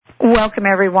Welcome,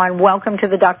 everyone. Welcome to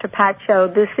the Dr. Pat Show.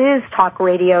 This is Talk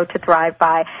Radio to Thrive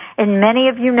By, and many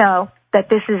of you know that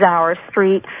this is our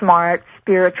Street Smart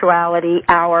Spirituality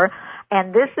Hour,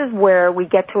 and this is where we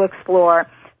get to explore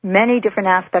many different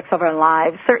aspects of our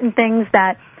lives, certain things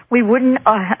that we wouldn't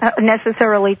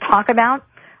necessarily talk about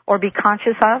or be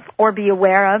conscious of or be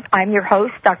aware of. I'm your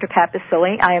host, Dr. Pat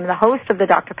Baccili. I am the host of the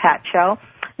Dr. Pat Show,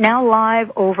 now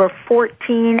live over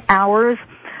 14 hours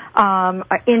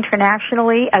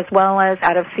internationally, as well as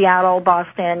out of Seattle,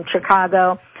 Boston,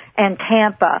 Chicago, and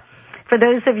Tampa. For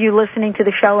those of you listening to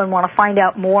the show and want to find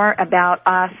out more about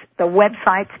us, the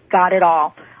website's got it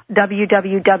all.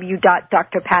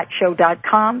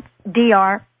 www.drpatshow.com,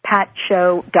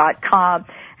 drpatshow.com.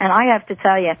 And I have to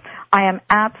tell you, I am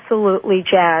absolutely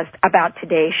jazzed about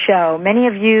today's show. Many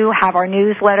of you have our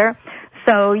newsletter,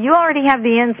 so you already have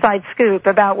the inside scoop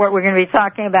about what we're going to be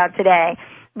talking about today.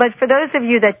 But for those of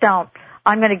you that don't,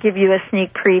 I'm going to give you a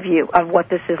sneak preview of what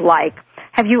this is like.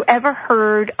 Have you ever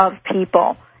heard of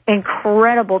people,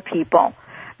 incredible people,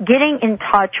 getting in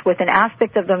touch with an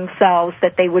aspect of themselves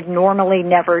that they would normally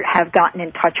never have gotten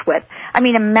in touch with? I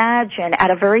mean, imagine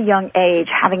at a very young age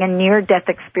having a near-death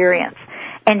experience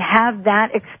and have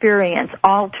that experience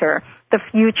alter the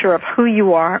future of who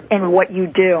you are and what you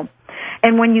do.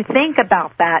 And when you think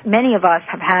about that, many of us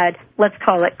have had, let's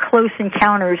call it, close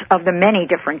encounters of the many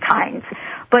different kinds.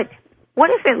 But what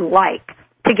is it like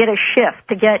to get a shift,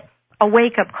 to get a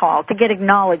wake-up call, to get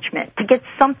acknowledgement, to get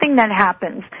something that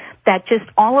happens that just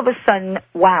all of a sudden,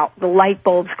 wow, the light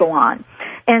bulbs go on?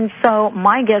 And so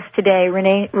my guest today,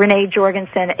 Renee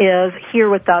Jorgensen, is here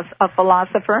with us, a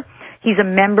philosopher. He's a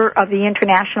member of the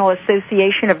International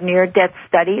Association of Near-Death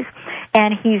Studies,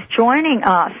 and he's joining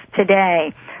us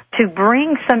today to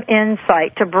bring some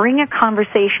insight, to bring a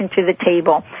conversation to the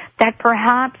table that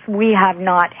perhaps we have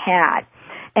not had.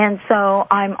 And so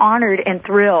I'm honored and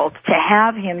thrilled to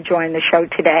have him join the show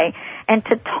today and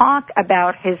to talk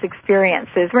about his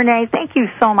experiences. Renee, thank you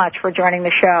so much for joining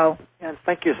the show. Yes,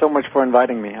 thank you so much for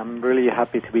inviting me. I'm really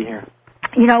happy to be here.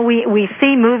 You know, we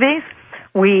see movies.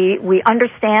 We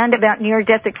understand about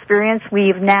near-death experience.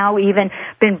 We've now even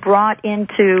been brought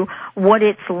into what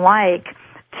it's like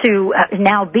to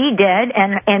now be dead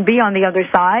and be on the other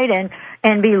side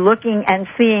and be looking and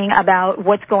seeing about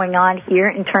what's going on here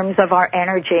in terms of our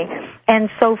energy. And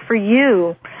so for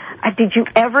you, did you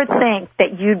ever think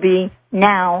that you'd be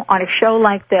now on a show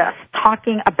like this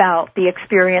talking about the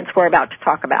experience we're about to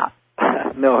talk about?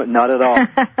 No, not at all.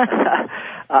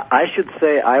 I should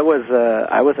say I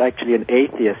was actually an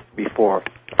atheist before.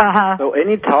 Uh-huh. So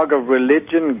any talk of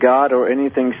religion, God, or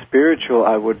anything spiritual,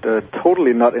 I would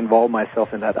totally not involve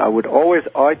myself in that. I would always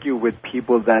argue with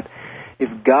people that if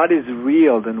God is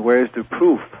real, then where's the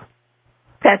proof?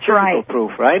 That's right.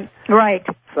 Proof, right? Right.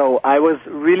 So I was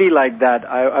really like that.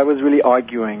 I was really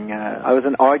arguing. I was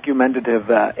an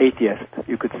argumentative atheist,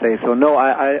 you could say. So no,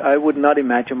 I would not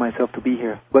imagine myself to be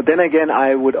here. But then again,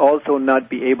 I would also not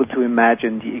be able to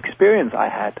imagine the experience I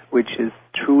had, which is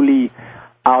truly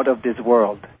out of this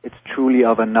world. It's truly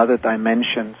of another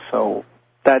dimension. So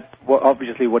that's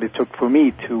obviously what it took for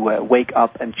me to wake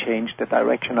up and change the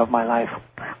direction of my life.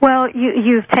 Well,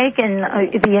 you've taken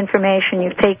the information,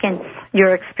 you've taken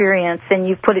your experience, and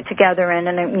you've put it together in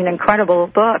an incredible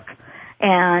book,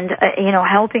 and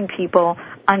helping people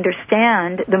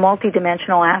understand the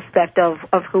multidimensional aspect of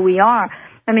who we are.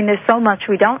 I mean, there's so much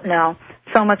we don't know,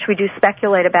 so much we do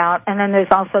speculate about, and then there's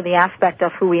also the aspect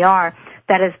of who we are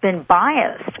that has been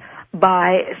biased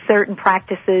by certain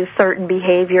practices, certain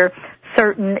behavior,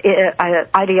 certain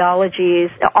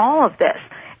ideologies, all of this.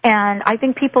 And I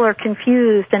think people are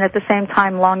confused and at the same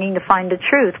time longing to find the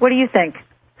truth. What do you think?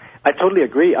 I totally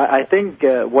agree. I think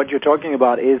what you're talking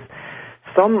about is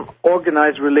some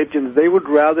organized religions, they would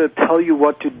rather tell you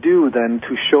what to do than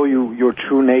to show you your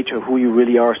true nature, who you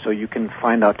really are, so you can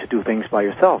find out to do things by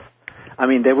yourself. I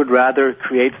mean, they would rather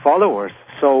create followers.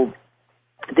 So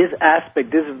this aspect,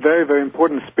 this very, very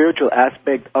important spiritual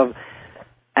aspect of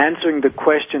answering the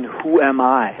question, who am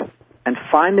I? And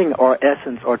finding our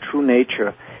essence, our true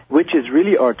nature, which is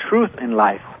really our truth in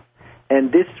life.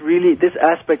 And this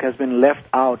aspect has been left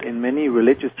out in many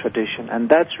religious traditions. And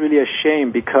that's really a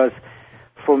shame, because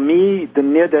for me, the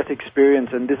near-death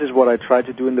experience, and this is what I try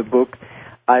to do in the book,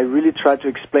 I really try to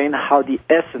explain how the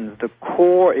essence, the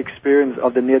core experience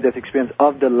of the near-death experience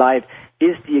of the life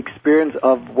is the experience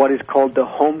of what is called the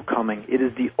homecoming. It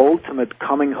is the ultimate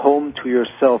coming home to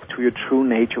yourself, to your true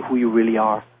nature, who you really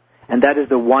are. And that is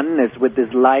the oneness with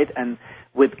this light and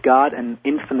with God and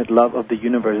infinite love of the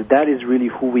universe. That is really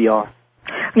who we are.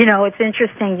 You know, it's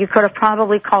interesting. You could have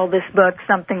probably called this book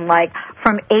something like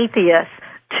From Atheist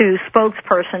to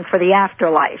Spokesperson for the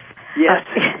Afterlife. Yes.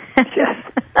 Yes.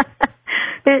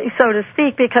 So to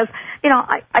speak, because,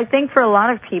 I think for a lot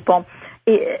of people,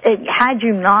 had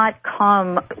you not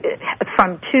come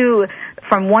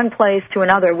from one place to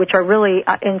another, which are really,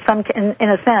 in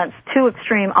a sense, two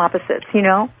extreme opposites,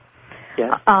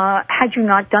 Yeah. Had you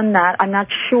not done that, I'm not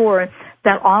sure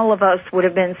that all of us would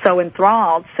have been so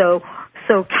enthralled, so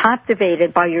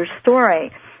captivated by your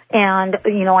story. And,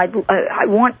 I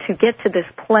want to get to this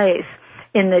place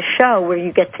in the show where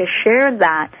you get to share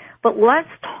that. But let's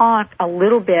talk a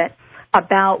little bit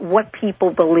about what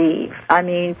people believe. I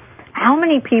mean, how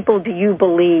many people do you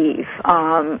believe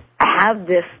have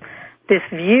this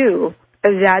view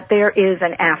that there is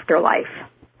an afterlife?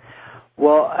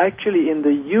 Well, actually, in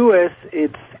the U.S.,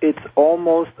 it's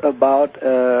almost about,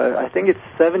 I think it's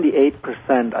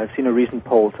 78%. I've seen a recent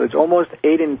poll. So it's almost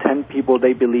 8 in 10 people,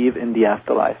 they believe in the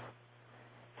afterlife.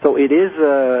 So it is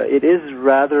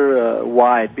rather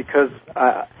wide, because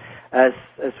as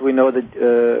we know,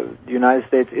 the United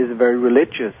States is very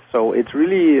religious. So it's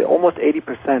really almost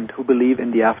 80% who believe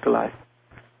in the afterlife.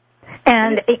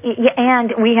 And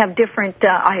we have different.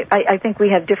 I think we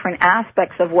have different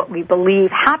aspects of what we believe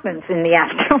happens in the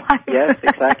afterlife. Yes,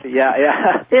 exactly.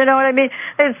 Yeah. You know what I mean?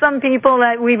 There's some people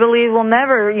that we believe will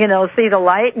never, see the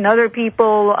light, and other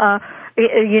people,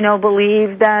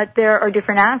 believe that there are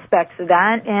different aspects of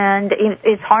that, and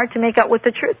it's hard to make out what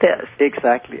the truth is.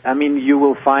 Exactly. I mean, you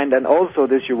will find, and also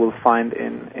this you will find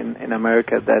in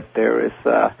America, that there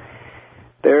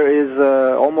is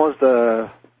almost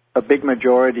a big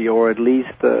majority, or at least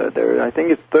I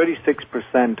think it's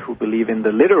 36% who believe in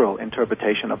the literal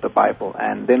interpretation of the Bible.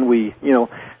 And then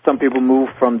some people move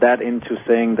from that into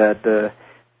saying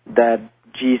that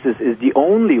Jesus is the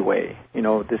only way,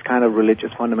 this kind of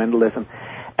religious fundamentalism.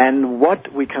 And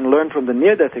what we can learn from the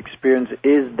near-death experience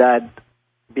is that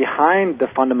behind the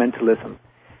fundamentalism,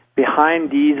 behind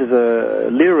these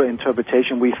literal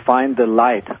interpretation, we find the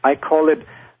light. I call it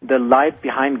the light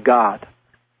behind God.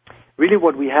 Really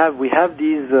what we have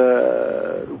these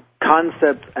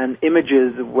concepts and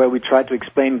images where we try to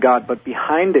explain God, but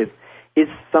behind it is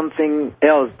something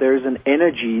else. There's an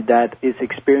energy that is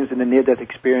experienced in the near-death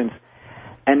experience.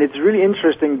 And it's really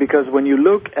interesting, because when you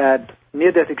look at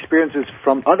near-death experiences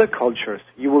from other cultures,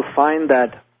 you will find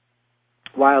that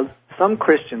while some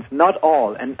Christians, not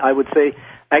all, and I would say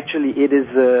actually it is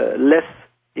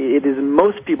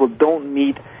most people don't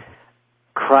meet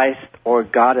Christ or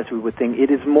God as we would think. It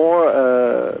is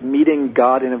more meeting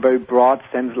God in a very broad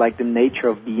sense, like the nature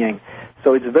of being.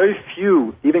 So it's very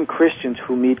few, even Christians,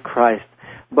 who meet Christ.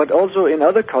 But also in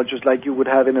other cultures, like you would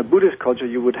have in a Buddhist culture,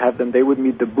 they would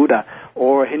meet the Buddha,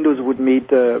 or Hindus would meet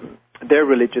their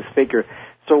religious figure.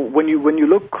 So when you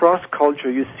look cross-culture,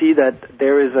 you see that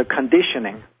there is a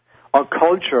conditioning. Our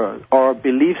culture, our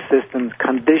belief systems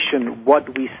condition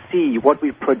what we see, what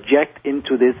we project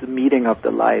into this meeting of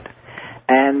the light.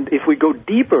 And if we go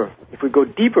deeper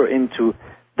into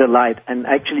the light and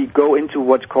actually go into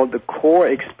what's called the core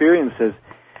experiences,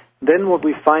 then what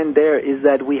we find there is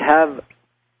that we have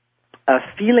a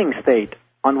feeling state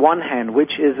on one hand,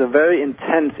 which is a very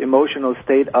intense emotional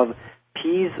state of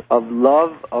peace, of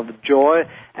love, of joy,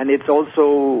 and it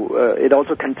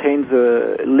also contains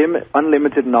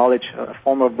unlimited knowledge, a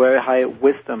form of very high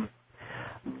wisdom.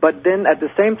 But then at the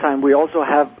same time, we also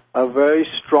have a very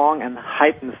strong and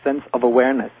heightened sense of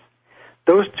awareness.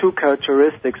 Those two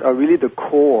characteristics are really the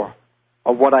core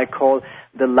of what I call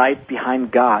the light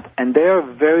behind God, and they are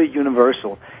very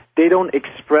universal. They don't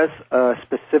express a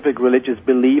specific religious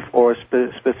belief or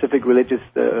a specific religious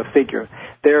figure.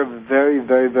 They're very,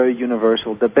 very, very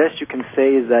universal. The best you can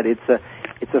say is that it's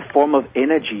a form of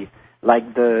energy,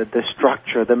 like the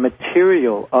structure, the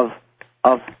material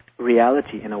of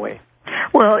reality in a way.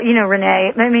 Well,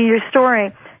 Renee, I mean, your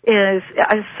story is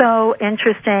so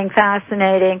interesting,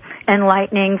 fascinating,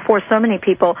 enlightening for so many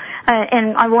people.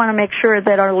 And I want to make sure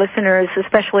that our listeners,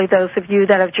 especially those of you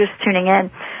that are just tuning in,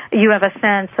 you have a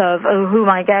sense of who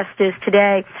my guest is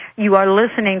today. You are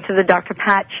listening to the Dr.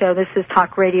 Pat Show. This is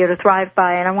Talk Radio to Thrive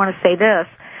By. And I want to say this.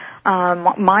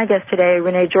 My guest today,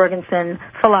 Renee Jorgensen,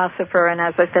 philosopher, and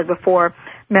as I said before,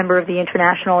 member of the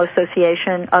International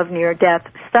Association of Near-Death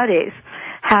Studies,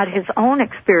 had his own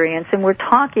experience, and we're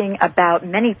talking about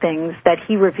many things that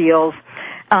he reveals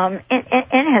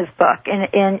in his book,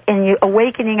 in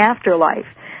Awakening Afterlife.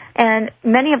 And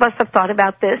many of us have thought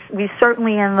about this. We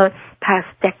certainly in the past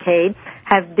decade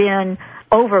have been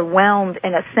overwhelmed,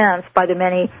 in a sense, by the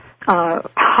many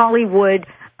Hollywood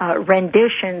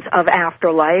renditions of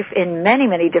afterlife in many,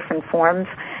 many different forms.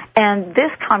 And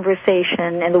this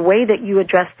conversation and the way that you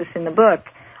address this in the book,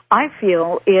 I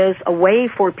feel, is a way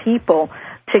for people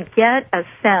to get a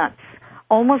sense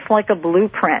almost like a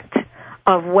blueprint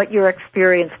of what your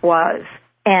experience was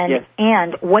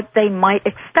and what they might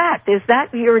expect. Is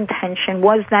that your intention?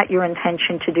 Was that your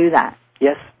intention to do that?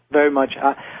 Yes, very much.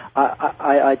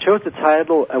 I chose the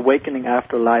title Awakening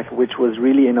After Life, which was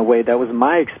really, in a way, that was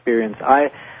my experience.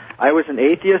 I was an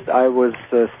atheist. I was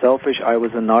selfish. I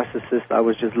was a narcissist. I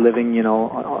was just living,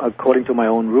 according to my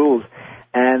own rules.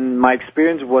 And my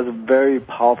experience was very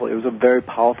powerful. It was a very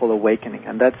powerful awakening,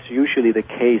 and that's usually the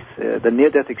case. The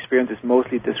near-death experience is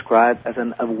mostly described as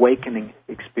an awakening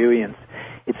experience.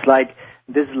 It's like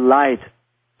this light,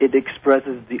 it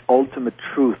expresses the ultimate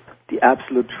truth, the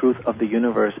absolute truth of the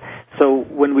universe. So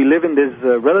when we live in this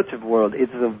relative world,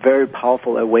 it's a very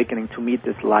powerful awakening to meet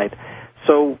this light.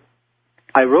 So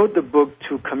I wrote the book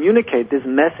to communicate this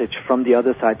message from the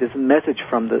other side, this message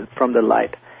from the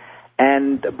light.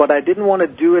 But I didn't want to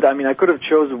do it. I mean, I could have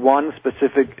chose one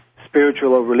specific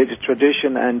spiritual or religious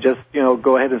tradition and just,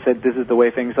 go ahead and say this is the way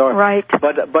things are. Right.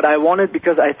 But I wanted,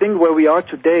 because I think where we are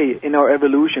today in our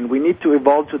evolution, we need to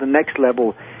evolve to the next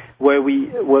level where we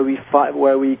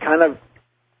kind of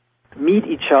meet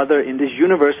each other in this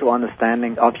universal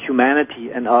understanding of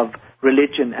humanity and of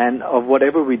religion and of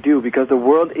whatever we do, because the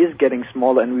world is getting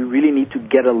smaller and we really need to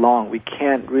get along. We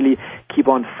can't really keep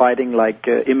on fighting like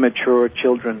immature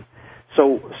children.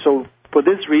 So for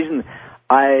this reason,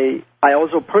 I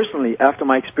also personally, after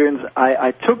my experience,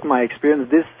 I took my experience,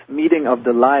 this meeting of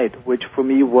the light, which for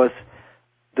me was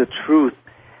the truth.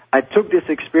 I took this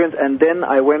experience and then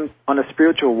I went on a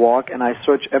spiritual walk and I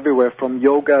searched everywhere, from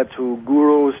yoga to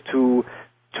gurus to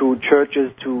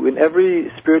churches, to in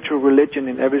every spiritual religion,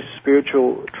 in every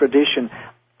spiritual tradition.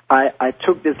 I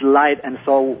took this light and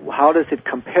saw how does it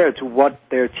compare to what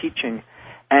they're teaching.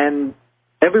 And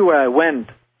everywhere I went,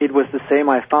 it was the same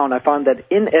I found. I found that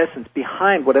in essence,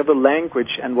 behind whatever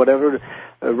language and whatever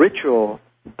ritual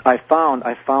I found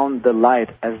the light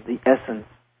as the essence.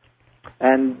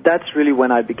 And that's really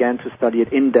when I began to study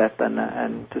it in depth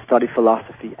and to study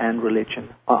philosophy and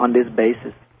religion on this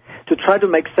basis, to try to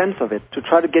make sense of it, to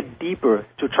try to get deeper,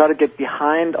 to try to get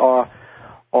behind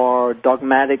our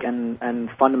dogmatic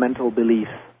and fundamental beliefs.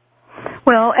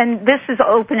 Well, and this is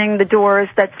opening the doors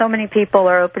that so many people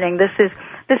are opening. This is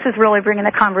really bringing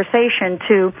the conversation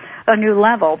to a new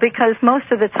level, because most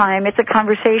of the time it's a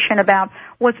conversation about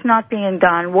what's not being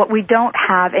done, what we don't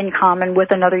have in common with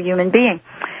another human being.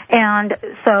 And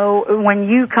so when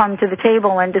you come to the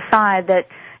table and decide that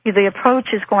the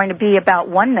approach is going to be about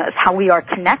oneness, how we are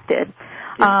connected,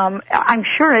 I'm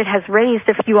sure it has raised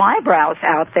a few eyebrows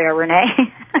out there,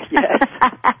 Rene. Yes.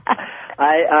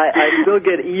 I still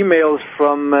get emails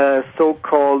from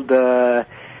so-called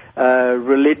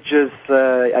religious,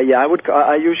 I would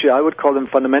call them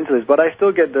fundamentalists, but I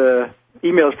still get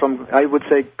emails from, I would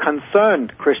say,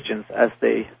 concerned Christians, as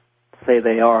they say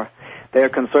they are. They are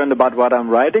concerned about what I'm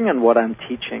writing and what I'm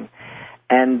teaching.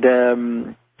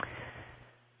 And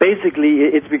basically,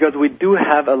 it's because we do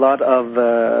have a lot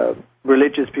of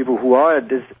religious people who are at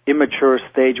this immature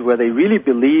stage where they really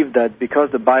believe that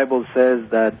because the Bible says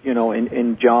that,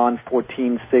 in John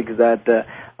 14:6, that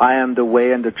I am the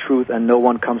way and the truth and no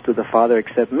one comes to the Father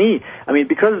except me. I mean,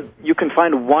 because you can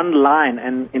find one line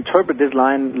and interpret this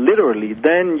line literally,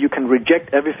 then you can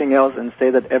reject everything else and say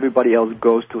that everybody else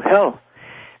goes to hell.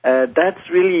 That's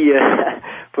really,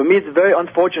 for me, it's very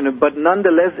unfortunate, but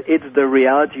nonetheless, it's the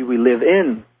reality we live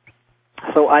in.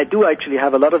 So I do actually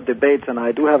have a lot of debates, and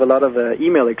I do have a lot of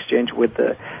email exchange with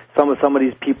some of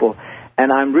these people,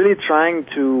 and I'm really trying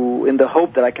to, in the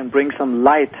hope that I can bring some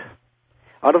light,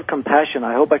 out of compassion,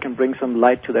 I hope I can bring some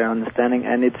light to their understanding,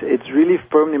 and it's really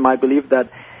firmly my belief that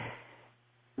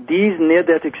these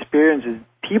near-death experiences,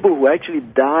 people who actually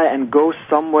die and go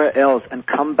somewhere else and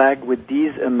come back with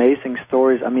these amazing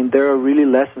stories, I mean, there are really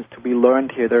lessons to be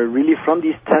learned here. They're really from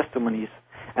these testimonies.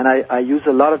 And I use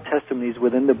a lot of testimonies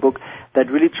within the book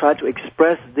that really try to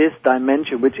express this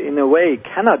dimension, which in a way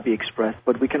cannot be expressed,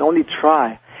 but we can only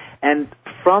try. And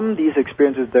from these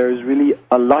experiences, there is really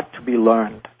a lot to be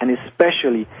learned, and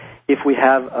especially if we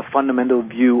have a fundamental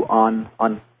view on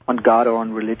God or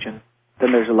on religion,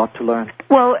 then there's a lot to learn.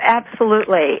 Well,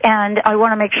 absolutely. And I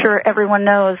want to make sure everyone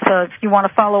knows, so if you want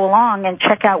to follow along and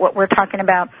check out what we're talking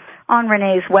about on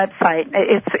Rene's website,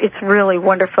 it's really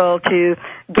wonderful to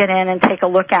get in and take a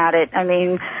look at it. I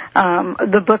mean,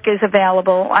 the book is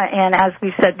available, and as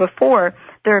we said before,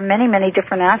 there are many, many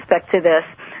different aspects to this.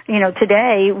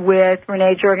 Today with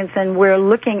Rene Jorgensen, we're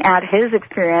looking at his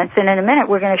experience, and in a minute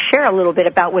we're going to share a little bit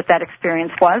about what that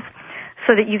experience was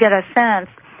so that you get a sense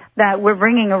that we're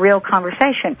bringing a real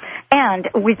conversation. And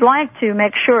we'd like to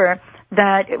make sure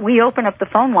that we open up the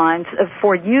phone lines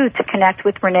for you to connect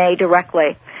with Rene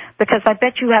directly, because I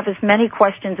bet you have as many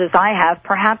questions as I have,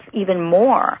 perhaps even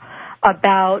more,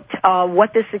 about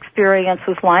what this experience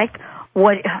was like,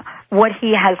 what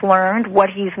he has learned,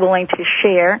 what he's willing to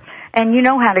share. And you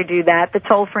know how to do that. The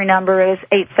toll-free number is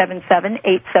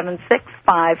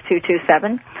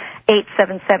 877-876-5227,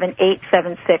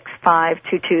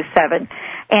 877-876-5227.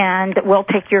 And we'll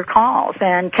take your calls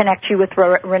and connect you with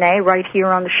Renee right here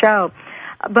on the show.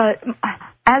 But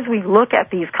as we look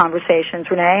at these conversations,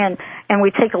 Renee, and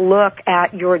we take a look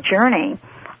at your journey,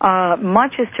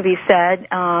 much is to be said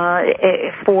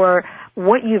for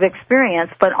what you've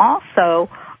experienced, but also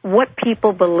what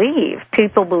people believe.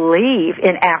 People believe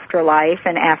in afterlife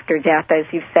and after death, as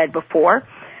you've said before.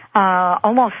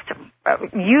 Almost a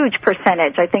huge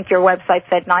percentage. I think your website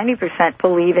said 90%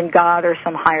 believe in God or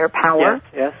some higher power.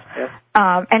 Yes.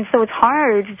 And so it's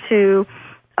hard to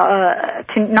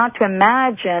not to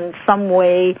imagine some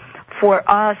way for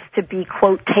us to be,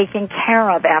 quote, taken care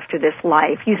of after this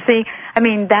life. You see, I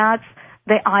mean, that's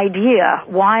the idea.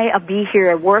 Why be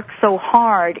here, work so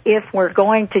hard if we're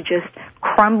going to just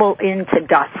crumble into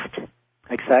dust?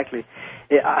 Exactly.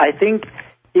 I think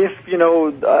if,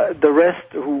 the rest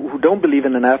who don't believe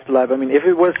in an afterlife, I mean, if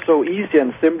it was so easy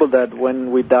and simple that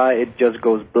when we die it just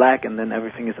goes black and then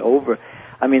everything is over,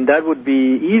 I mean, that would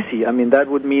be easy. I mean, that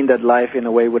would mean that life in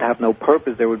a way would have no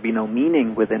purpose. There would be no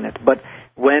meaning within it. But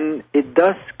when it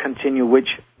does continue,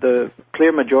 which the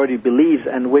clear majority believes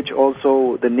and which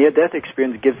also the near-death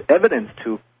experience gives evidence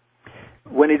to,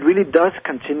 when it really does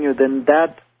continue, then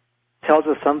that tells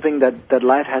us something that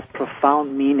life has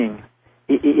profound meaning.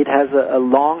 It has a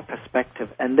long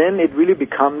perspective. And then it really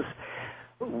becomes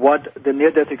what the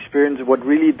near-death experience, what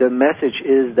really the message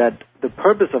is, that the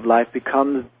purpose of life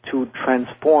becomes to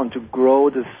transform, to grow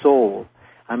the soul.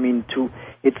 I mean,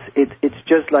 it's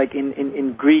just like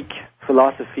in Greek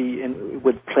philosophy,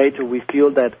 with Plato, we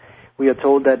feel that we are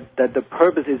told that the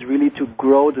purpose is really to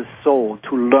grow the soul,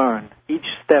 to learn. Each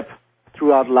step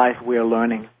throughout life we are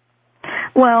learning.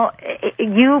 Well,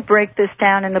 you break this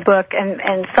down in the book,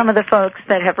 and some of the folks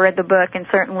that have read the book, and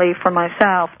certainly for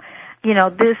myself,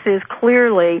 this is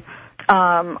clearly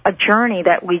a journey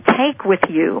that we take with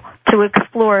you to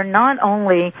explore not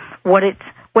only what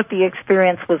the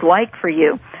experience was like for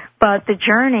you, but the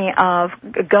journey of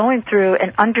going through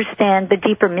and understand the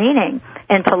deeper meaning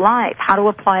into life, how to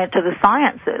apply it to the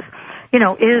sciences.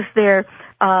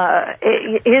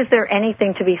 Is there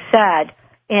anything to be said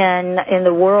in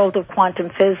the world of quantum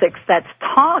physics that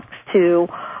talks to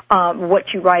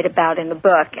what you write about in the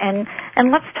book, and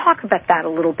let's talk about that a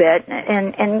little bit.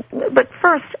 But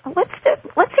first,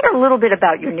 let's hear a little bit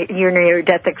about your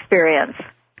near-death experience.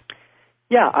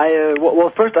 Yeah,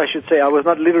 well, first I should say I was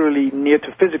not literally near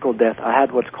to physical death. I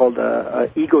had what's called a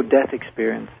ego-death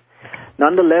experience.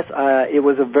 Nonetheless, it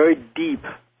was a very deep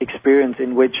experience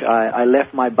in which I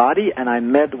left my body and I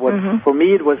met what, for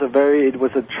me, it was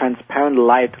a transparent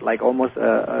light, like almost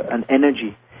an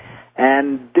energy.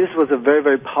 And this was a very,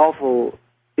 very powerful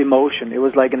emotion. It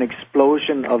was like an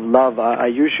explosion of love. I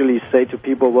usually say to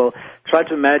people, well, try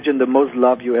to imagine the most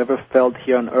love you ever felt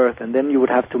here on earth, and then you would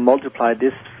have to multiply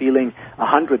this feeling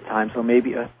 100 times or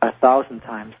maybe 1,000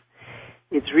 times.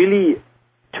 It's really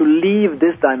to leave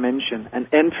this dimension and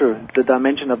enter the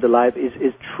dimension of the life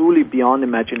is truly beyond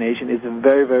imagination. It's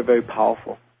very, very, very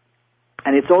powerful.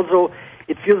 And it's also,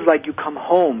 it feels like you come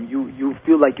home. You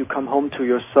feel like you come home to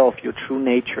yourself, your true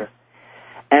nature.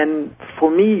 And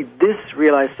for me, this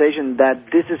realization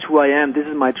that this is who I am, this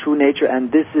is my true nature,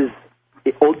 and this is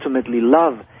ultimately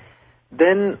love,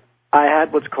 then I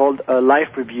had what's called a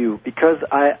life review, because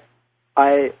I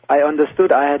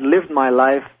understood I had lived my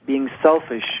life being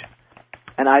selfish,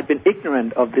 and I'd been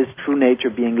ignorant of this true nature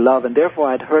being love, and therefore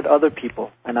I'd hurt other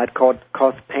people, and I'd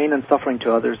caused pain and suffering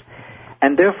to others.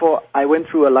 And therefore I went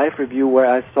through a life review where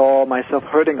I saw myself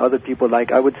hurting other people.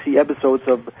 Like I would see episodes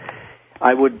of,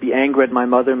 I would be angry at my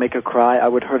mother, make her cry, I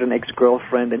would hurt an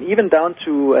ex-girlfriend, and even down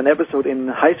to an episode in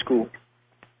high school,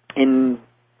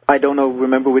 I don't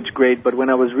remember which grade, but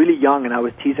when I was really young and I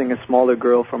was teasing a smaller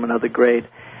girl from another grade.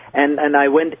 And I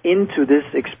went into this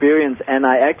experience, and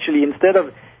I actually, instead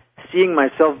of seeing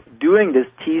myself doing this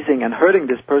teasing and hurting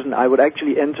this person, I would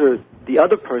actually enter the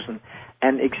other person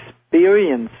and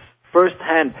experience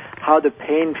firsthand how the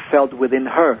pain felt within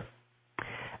her.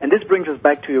 And this brings us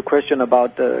back to your question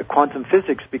about quantum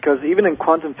physics, because even in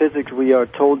quantum physics we are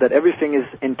told that everything is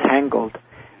entangled.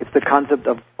 It's the concept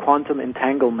of quantum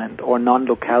entanglement or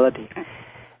non-locality.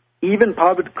 Even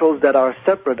particles that are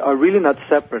separate are really not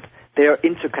separate. They are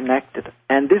interconnected.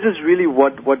 And this is really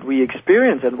what we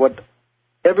experience, and what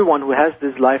everyone who has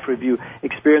this life review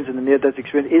experience in the near-death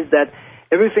experience is that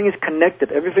everything is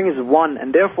connected, everything is one,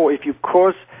 and therefore if you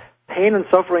cross pain and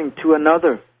suffering to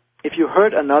another, if you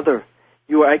hurt another,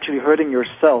 you are actually hurting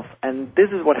yourself. And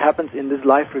this is what happens in this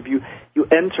life review. You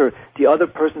enter the other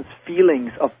person's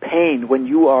feelings of pain when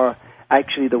you are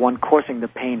actually the one causing the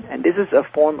pain. And this is a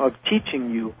form of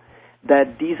teaching you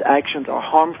that these actions are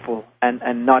harmful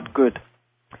and not good.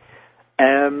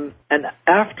 And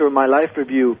after my life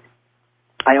review,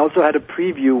 I also had a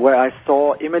preview where I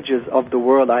saw images of the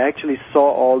world. I actually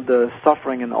saw all the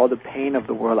suffering and all the pain of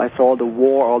the world. I saw all the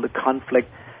war, all the conflict,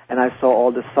 and I saw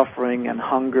all the suffering and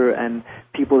hunger and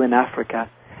people in Africa.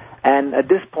 And at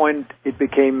this point, it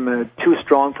became too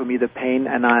strong for me, the pain,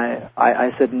 and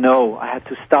I said no, I had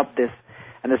to stop this.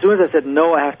 And as soon as I said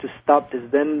no, I have to stop this,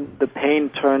 then the pain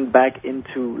turned back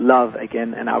into love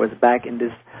again, and I was back in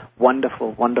this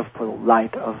wonderful, wonderful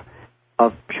light of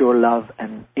pure love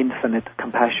and infinite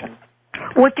compassion.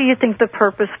 What do you think the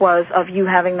purpose was of you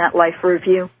having that life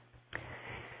review?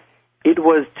 It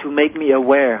was to make me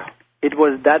aware.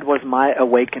 That was my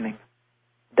awakening.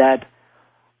 That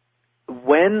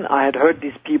when I had heard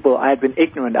these people, I had been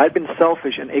ignorant. I had been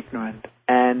selfish and ignorant.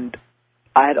 And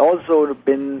I had also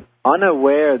been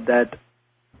unaware that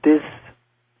this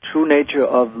true nature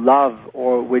of love,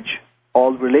 or which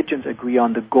all religions agree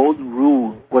on, the golden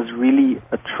rule, was really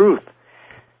a truth.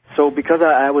 So because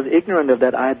I was ignorant of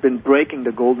that, I had been breaking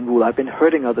the golden rule. I've been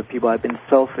hurting other people. I've been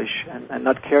selfish and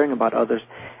not caring about others.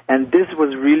 And this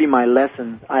was really my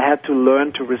lesson. I had to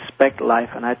learn to respect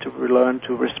life, and I had to learn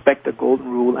to respect the golden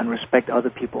rule and respect other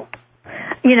people.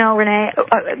 You know, Renee,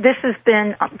 this has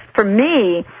been, for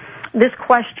me, this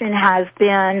question has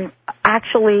been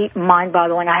actually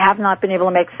mind-boggling. I have not been able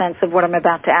to make sense of what I'm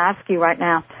about to ask you right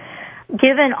now.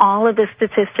 Given all of the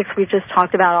statistics we just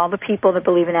talked about, all the people that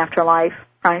believe in afterlife,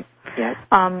 right? Yes.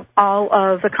 All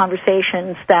of the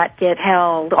conversations that get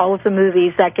held, all of the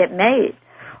movies that get made.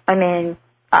 I mean,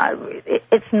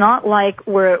 it's not like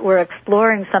we're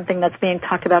exploring something that's being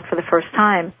talked about for the first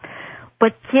time.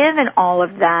 But given all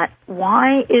of that,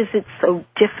 why is it so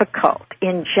difficult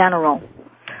in general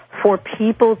for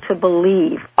people to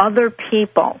believe, other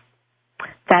people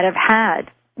that have had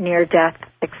near-death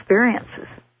experiences,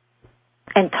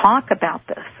 and talk about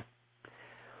this?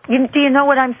 Do you know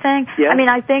what I'm saying? Yes. I mean,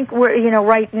 I think we're,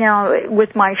 right now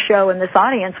with my show and this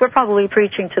audience, we're probably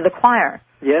preaching to the choir.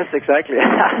 Yes, exactly.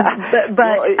 but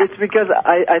well, it's because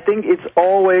I think it's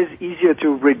always easier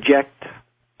to reject,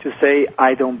 to say,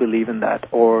 I don't believe in that.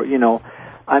 Or,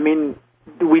 I mean,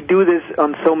 we do this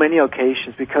on so many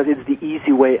occasions because it's the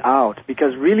easy way out.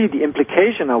 Because really the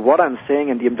implication of what I'm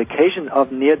saying and the implication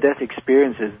of near-death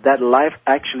experiences, that life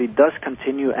actually does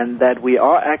continue and that we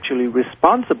are actually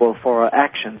responsible for our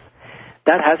actions,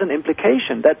 that has an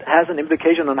implication. That has an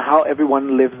implication on how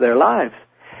everyone lives their lives.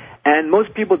 And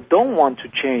most people don't want to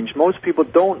change. Most people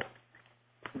don't.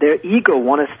 Their ego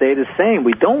want to stay the same.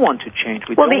 We don't want to change.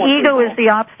 Well, the ego is the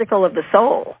obstacle of the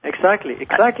soul. Exactly.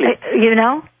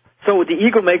 So the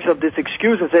ego makes up this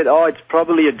excuse and says, it's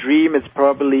probably a dream, it's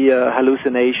probably a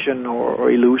hallucination or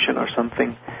illusion or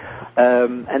something.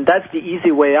 And that's the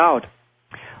easy way out.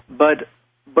 But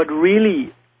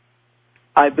really,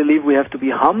 I believe we have to be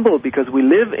humble because we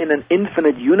live in an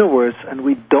infinite universe and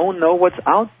we don't know what's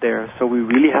out there, so we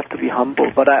really have to be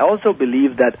humble. But I also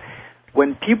believe that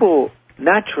when people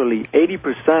naturally,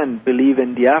 80% believe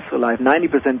in the afterlife,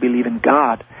 90% believe in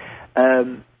God,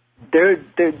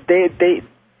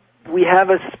 we have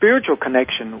a spiritual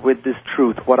connection with this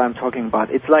truth, what I'm talking about.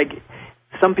 It's like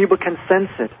some people can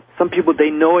sense it. Some people, they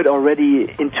know it already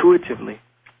intuitively.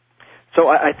 So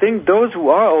I think those who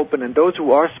are open and those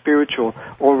who are spiritual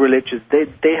or religious,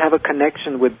 they have a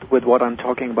connection with what I'm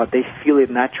talking about. They feel it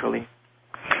naturally.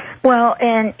 Well,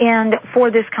 and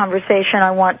for this conversation,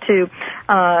 I want to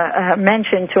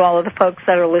mention to all of the folks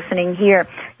that are listening here,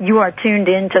 you are tuned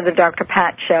into the Dr.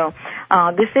 Pat Show.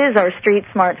 This is our Street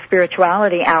Smart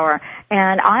Spirituality Hour,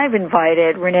 and I've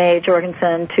invited Renee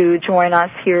Jorgensen to join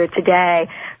us here today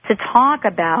to talk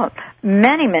about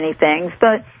many, many things,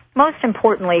 but most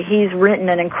importantly, he's written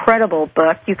an incredible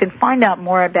book. You can find out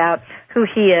more about who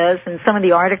he is and some of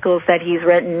the articles that he's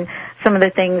written, some of the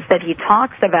things that he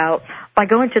talks about by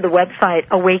going to the website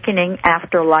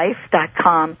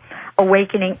awakeningafterlife.com,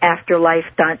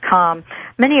 awakeningafterlife.com.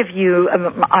 Many of you,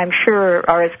 I'm sure,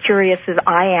 are as curious as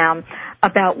I am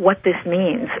about what this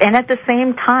means. And at the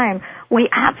same time, we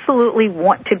absolutely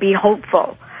want to be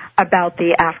hopeful about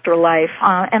the afterlife.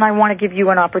 And I want to give you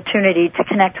an opportunity to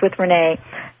connect with Renee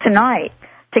tonight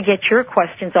to get your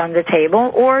questions on the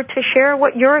table or to share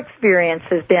what your experience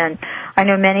has been. I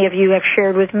know many of you have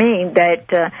shared with me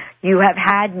that you have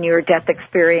had near-death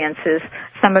experiences.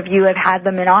 Some of you have had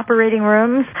them in operating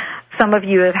rooms. Some of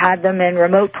you have had them in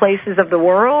remote places of the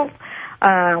world.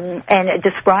 and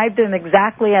describe them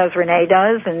exactly as Renee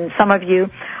does, and some of you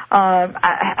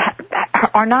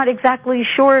are not exactly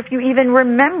sure if you even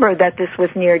remember that this was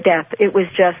near death. It was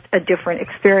just a different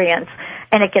experience,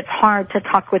 and it gets hard to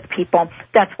talk with people.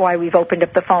 That's why we've opened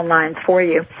up the phone lines for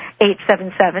you.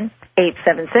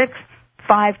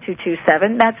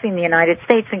 877-876-5227. That's in the United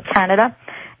States and Canada.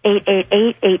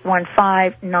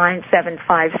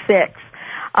 888-815-9756.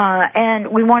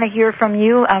 And we want to hear from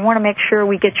you. I want to make sure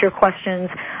we get your questions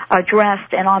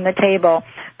addressed and on the table,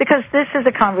 because this is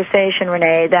a conversation,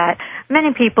 Renee, that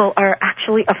many people are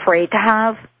actually afraid to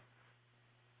have.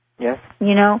 Yes.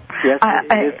 You know? Yes,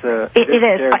 it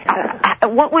is.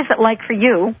 What was it like for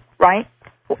you, right,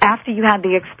 after you had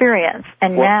the experience,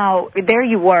 and now there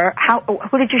you were?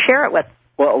 Who did you share it with?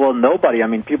 Well, nobody. I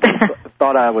mean, people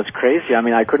thought I was crazy. I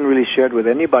mean, I couldn't really share it with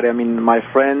anybody. I mean, my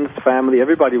friends, family,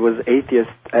 everybody was atheist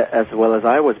as well as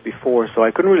I was before, so I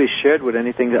couldn't really share it with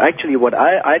anything. Actually, what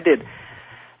I did,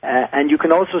 and you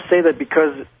can also say that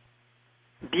because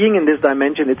being in this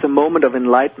dimension, it's a moment of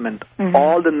enlightenment. Mm-hmm.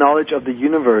 All the knowledge of the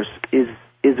universe is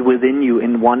within you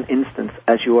in one instance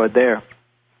as you are there.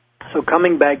 So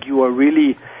coming back, you are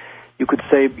really, you could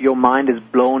say your mind is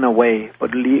blown away,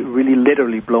 but really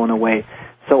literally blown away.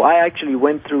 So I actually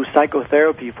went through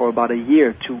psychotherapy for about a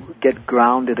year to get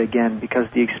grounded again, because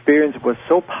the experience was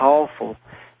so powerful,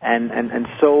 and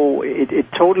so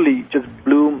it totally just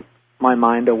blew my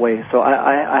mind away. So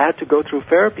I had to go through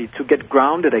therapy to get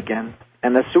grounded again.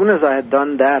 And as soon as I had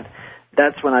done that,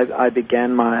 that's when I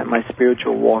began my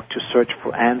spiritual walk to search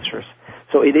for answers.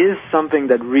 So it is something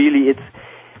that really,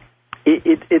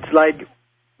 it's like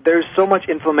there's so much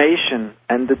information,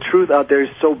 and the truth out there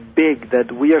is so big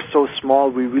that we are so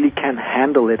small, we really can't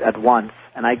handle it at once.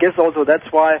 And I guess also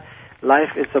that's why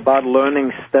life is about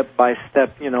learning step by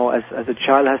step. You know, as a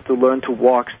child has to learn to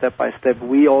walk step by step,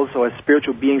 we also, as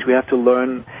spiritual beings, we have to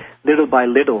learn little by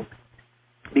little.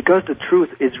 Because the truth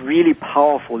is really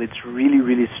powerful, it's really,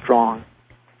 really strong.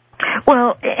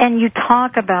 Well, and you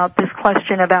talk about this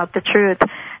question about the truth.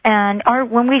 And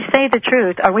when we say the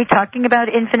truth, are we talking about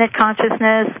infinite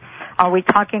consciousness? Are we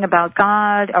talking about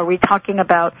God? Are we talking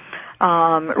about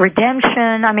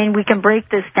redemption? I mean, we can break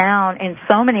this down in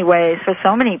so many ways for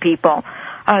so many people.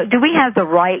 Do we have the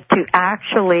right to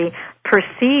actually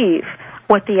perceive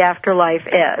what the afterlife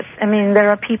is? I mean,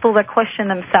 there are people that question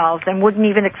themselves and wouldn't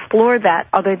even explore that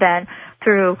other than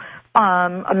through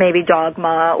maybe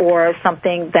dogma or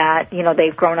something that, you know,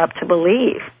 they've grown up to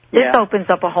believe. This opens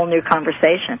up a whole new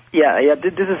conversation. Yeah.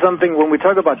 This is something, when we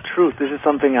talk about truth, this is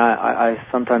something I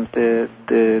sometimes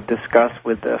discuss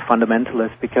with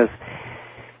fundamentalists, because,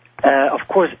 of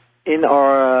course, in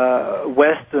our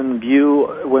Western view,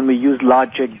 when we use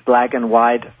logic, black and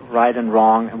white, right and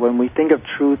wrong, when we think of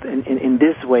truth in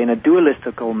this way, in a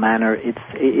dualistical manner,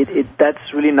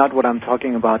 that's really not what I'm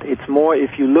talking about. It's more,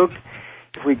 if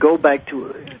we go back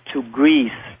to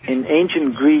Greece, in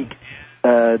ancient Greek,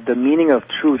 the meaning of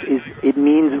truth is, it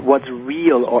means what's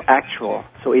real or actual.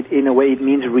 So in a way, it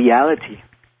means reality.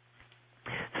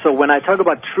 So when I talk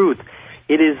about truth,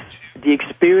 it is the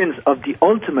experience of the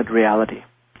ultimate reality.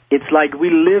 It's like we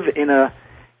live in a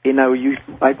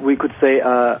like we could say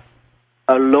a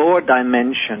lower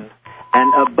dimension,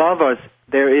 and above us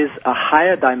there is a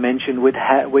higher dimension which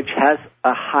has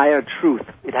a higher truth.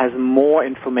 It has more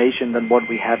information than what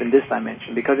we have in this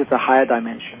dimension, because it's a higher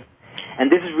dimension. And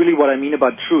this is really what I mean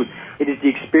about truth. It is the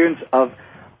experience of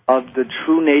the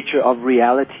true nature of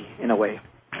reality, in a way.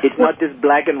 It's not this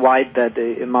black and white that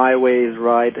my way is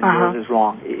right and yours is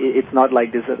wrong. It's not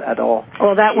like this at all.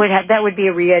 Well, that would be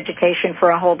a re-education for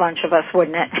a whole bunch of us,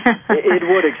 wouldn't it? It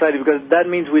would, exactly, because that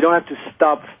means we don't have to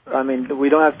stop. I mean, we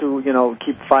don't have to,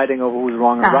 keep fighting over who's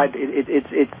wrong and right.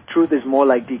 It's truth is more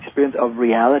like the experience of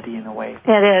reality, in a way.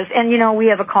 It is. And, we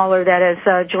have a caller that is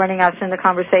joining us in the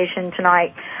conversation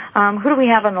tonight. Who do we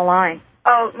have on the line?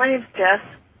 Oh, my name's Jess.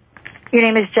 Your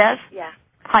name is Jess? Yeah.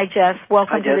 Hi, Jess.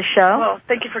 Welcome to the show. Well,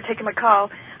 thank you for taking my call.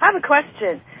 I have a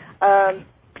question. I'd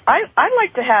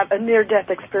like to have a near-death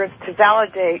experience to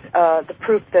validate the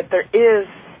proof that there is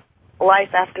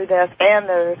life after this, and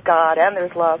there's God, and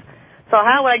there's love. So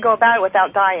how would I go about it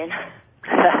without dying?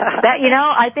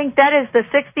 I think that is the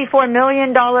 $64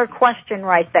 million question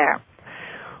right there.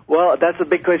 Well, that's a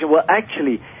big question. Well,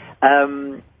 actually,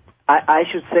 I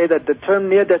should say that the term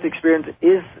near-death experience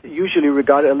is usually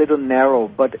regarded a little narrow,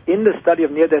 but in the study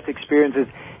of near-death experiences,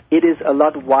 it is a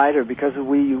lot wider, because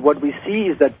what we see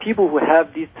is that people who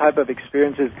have these type of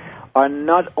experiences are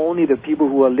not only the people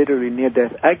who are literally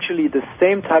near-death. Actually, the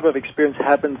same type of experience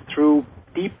happens through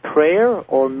deep prayer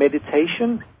or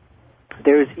meditation.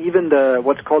 There is even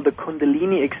what's called the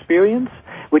Kundalini experience,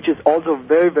 which is also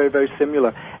very, very, very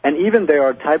similar. And even there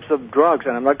are types of drugs,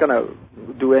 and I'm not going to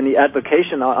do any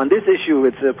advocation on this issue,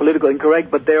 it's politically incorrect,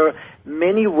 but there are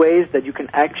many ways that you can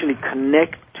actually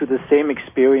connect to the same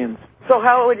experience. So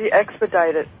how would you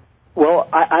expedite it? Well,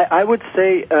 I would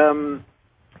say,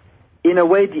 in a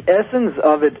way, the essence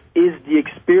of it is the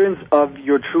experience of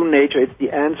your true nature. It's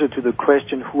the answer to the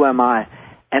question, who am I?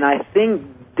 And I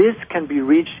think this can be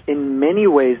reached in many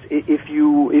ways. If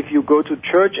you go to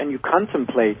church and you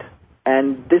contemplate,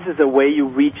 and this is a way you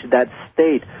reach that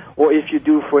state. Or if you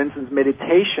do, for instance,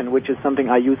 meditation, which is something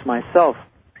I use myself.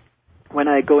 When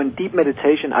I go in deep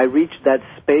meditation, I reach that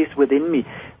space within me,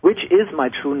 which is my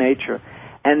true nature.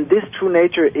 And this true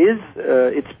nature is,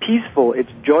 it's peaceful, it's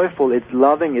joyful, it's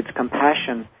loving, it's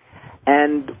compassion.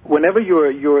 And whenever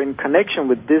you're in connection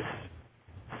with this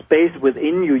space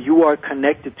within you, you are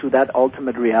connected to that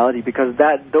ultimate reality, because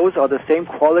those are the same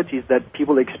qualities that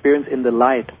people experience in the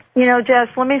light. You know, Jess,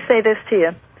 let me say this to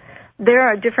you. There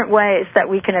are different ways that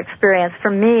we can experience.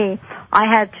 For me, I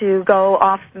had to go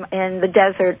off in the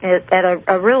desert at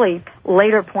a really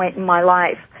later point in my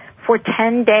life for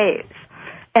 10 days.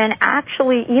 And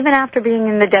actually, even after being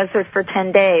in the desert for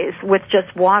 10 days with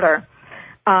just water,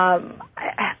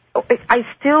 I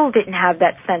still didn't have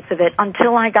that sense of it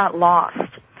until I got lost.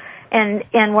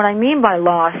 And what I mean by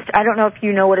lost, I don't know if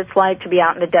you know what it's like to be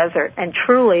out in the desert and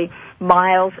truly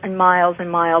miles and miles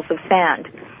and miles of sand.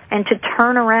 And to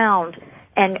turn around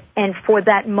and for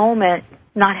that moment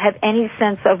not have any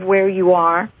sense of where you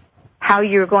are, how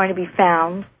you're going to be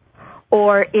found,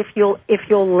 or if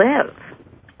you'll live.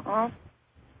 Oh.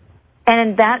 And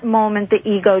in that moment, the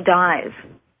ego dies.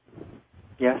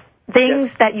 Yes.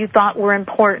 Things that you thought were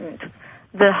important,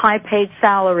 the high-paid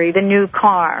salary, the new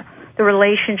car, the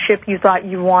relationship you thought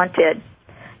you wanted,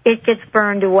 it gets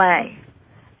burned away.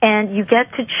 And you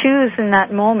get to choose in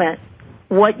that moment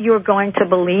what you're going to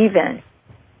believe in.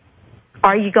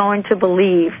 Are you going to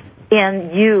believe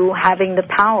in you having the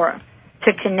power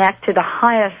to connect to the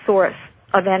highest source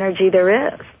of energy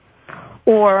there is?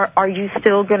 Or are you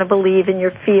still going to believe in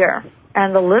your fear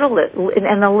and the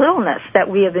littleness that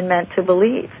we have been meant to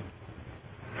believe?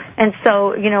 And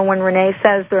so, you know, when Renee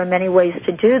says there are many ways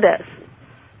to do this,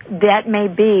 that may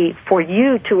be for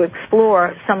you to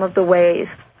explore some of the ways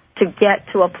to get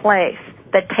to a place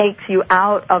that takes you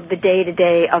out of the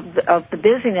day-to-day of the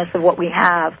busyness of what we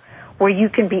have, where you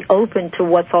can be open to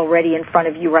what's already in front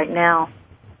of you right now.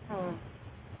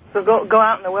 So go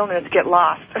out in the wilderness, get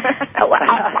lost. I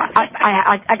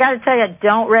got to tell you, I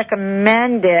don't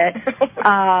recommend it.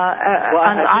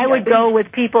 I would go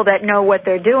with people that know what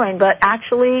they're doing. But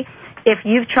actually, if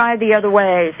you've tried the other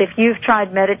ways, if you've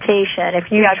tried meditation, if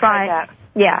you've tried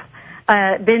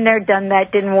that. Been there, done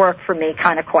that, didn't work for me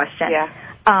kind of question. Yeah.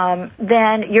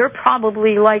 Then you're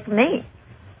probably like me.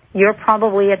 You're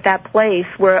probably at that place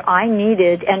where I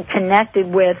needed and connected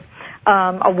with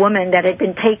a woman that had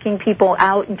been taking people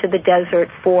out into the desert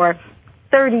for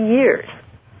 30 years.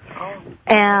 Oh.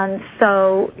 And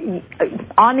so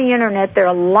on the Internet, there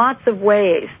are lots of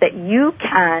ways that you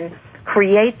can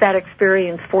create that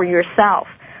experience for yourself.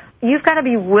 You've got to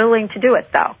be willing to do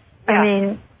it, though. Yeah. I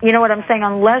mean, you know what I'm saying?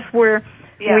 Unless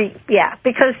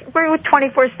because we're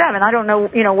 24/7. I don't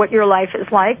know, what your life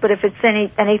is like, but if it's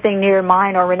anything near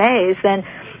mine or Renee's, then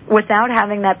without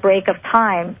having that break of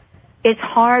time, it's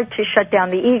hard to shut down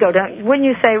the ego. Wouldn't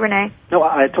you say, Renee? No,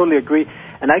 I totally agree.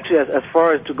 And actually, as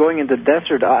far as to going in the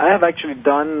desert, I have actually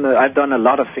I've done a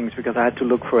lot of things because I had to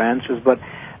look for answers, but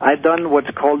I've done what's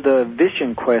called the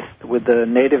Vision Quest with the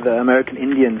Native American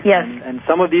Indians. Yes. And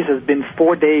some of these has been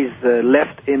 4 days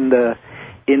left in the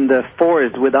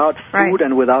forest without food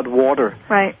and without water.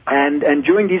 Right. And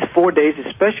during these 4 days,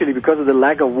 especially because of the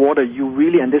lack of water,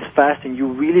 and this fasting,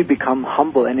 you really become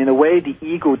humble. And in a way, the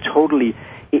ego totally,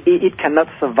 it cannot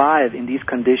survive in these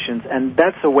conditions. And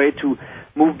that's a way to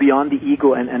move beyond the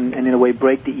ego and in a way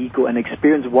break the ego and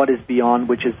experience what is beyond,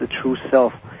 which is the true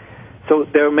self. So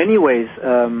there are many ways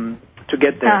to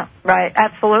get there. Right,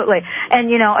 absolutely. And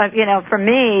for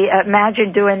me,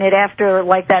 imagine doing it after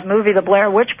like that movie, The Blair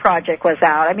Witch Project, was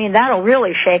out. I mean, that'll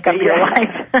really shake up your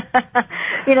life.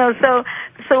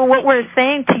 So what we're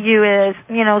saying to you is,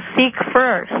 seek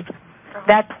first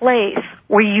that place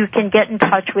where you can get in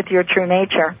touch with your true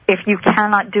nature if you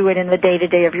cannot do it in the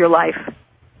day-to-day of your life.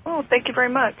 Oh, thank you very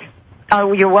much.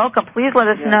 Oh, you're welcome. Please let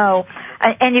us know.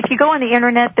 And if you go on the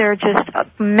Internet, there are just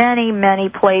many, many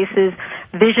places.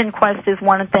 Vision Quest is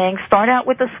one thing. Start out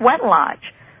with the Sweat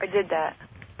Lodge. I did that.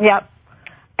 Yep.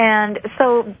 And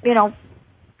so,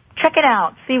 check it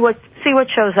out. See what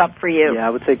shows up for you. Yeah, I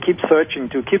would say keep searching.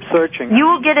 Keep searching. You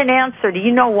will get an answer. Do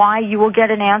you know why you will get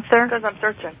an answer? Because I'm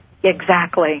searching.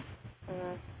 Exactly.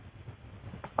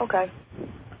 Okay.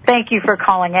 Thank you for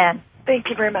calling in. Thank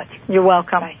you very much. You're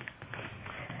welcome. Bye.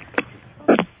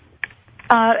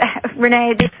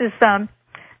 Renee, this is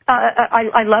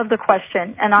I love the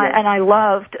question, and I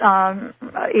loved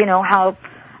how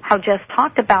Jess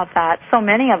talked about that. So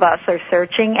many of us are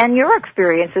searching, and your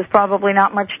experience is probably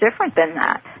not much different than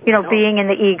that. Being in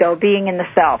the ego, being in the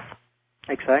self.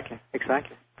 Exactly.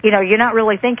 You're not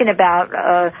really thinking about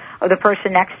the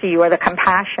person next to you or the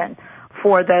compassion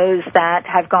for those that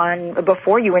have gone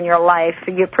before you in your life.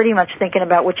 You're pretty much thinking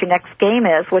about what your next game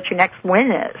is, what your next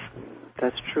win is.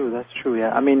 That's true,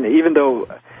 yeah. I mean, even though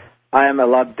I am a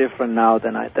lot different now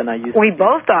than I used to be. We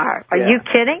both are. Are you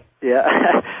kidding?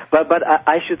 Yeah. but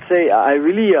I should say I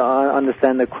really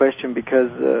understand the question,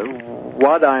 because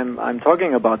what I'm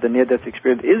talking about, the near-death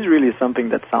experience, is really something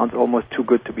that sounds almost too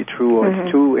good to be true, or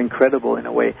it's too incredible in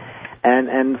a way.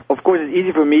 And of course it's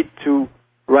easy for me to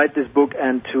write this book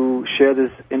and to share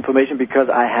this information because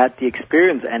I had the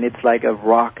experience, and it's like a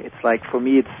rock. It's like, for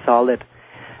me, it's solid.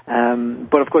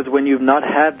 But of course, when you've not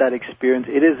had that experience,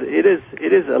 it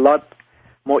is a lot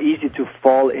more easy to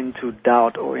fall into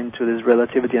doubt or into this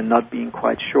relativity and not being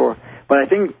quite sure. But I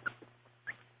think,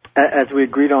 as we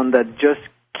agreed on, that just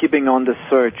keeping on the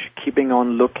search, keeping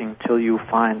on looking till you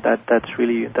find that's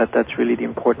really the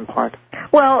important part.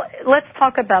 Well, let's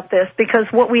talk about this, because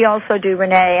what we also do,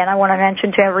 Renee, and I want to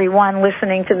mention to everyone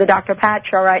listening to the Dr. Pat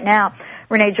Show right now,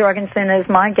 Renee Jorgensen is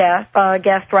my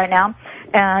guest right now.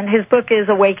 And his book is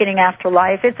Awakening After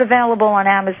Life. It's available on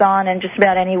Amazon and just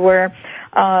about anywhere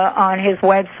on his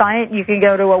website. You can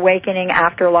go to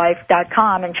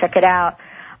awakeningafterlife.com and check it out.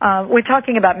 We're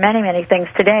talking about many, many things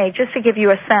today, just to give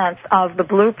you a sense of the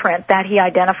blueprint that he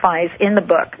identifies in the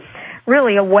book.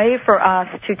 Really a way for us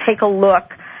to take a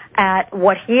look at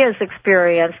what he has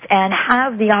experienced and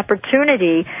have the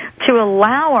opportunity to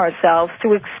allow ourselves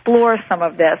to explore some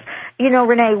of this.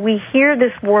 Renee, we hear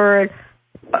this word,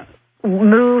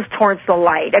 move towards the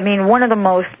light. I mean, one of the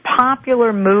most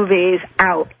popular movies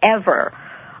out ever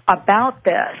about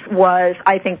this was,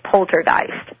 I think,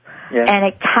 Poltergeist. Yes. And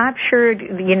it captured,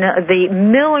 the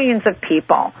millions of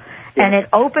people, and it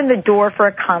opened the door for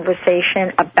a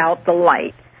conversation about the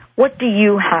light. What do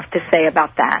you have to say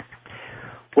about that?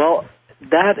 Well,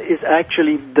 that is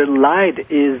actually, the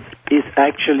light is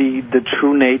actually the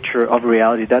true nature of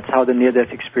reality. That's how the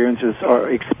near-death experiences are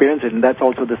experienced, and that's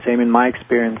also the same in my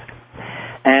experience.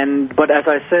 But as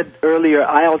I said earlier,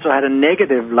 I also had a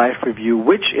negative life review,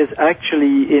 which is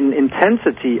actually in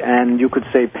intensity, and you could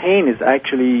say pain, is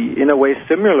actually in a way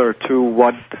similar to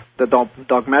what the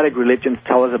dogmatic religions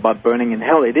tell us about burning in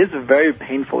hell. It is a very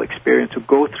painful experience to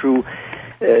go through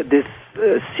this,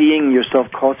 seeing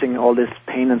yourself causing all this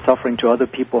pain and suffering to other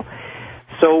people.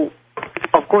 So,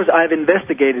 of course, I've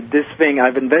investigated this thing.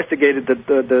 I've investigated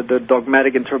the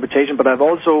dogmatic interpretation, but I've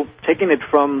also taken it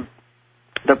from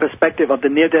the perspective of the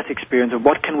near-death experience, and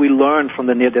what can we learn from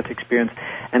the near-death experience.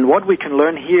 And what we can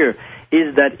learn here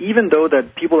is that even though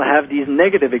that people have these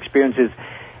negative experiences,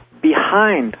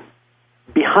 behind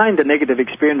the negative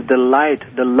experience, the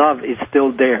light, the love is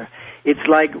still there. It's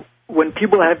like when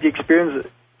people have the experience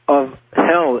of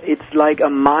hell, it's like a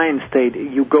mind state.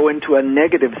 You go into a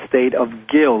negative state of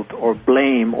guilt or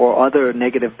blame or other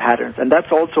negative patterns. And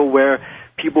that's also where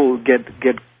people get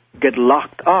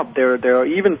locked up. There are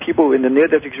even people in the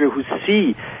near-death experience who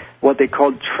see what they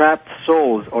call trapped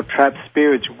souls or trapped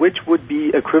spirits, which would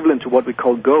be equivalent to what we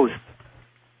call ghosts.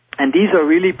 And these are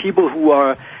really people who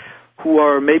are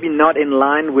maybe not in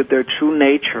line with their true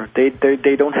nature.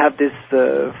 They don't have this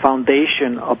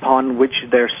foundation upon which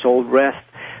their soul rests.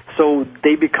 So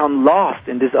they become lost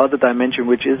in this other dimension,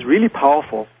 which is really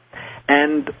powerful.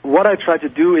 And what I try to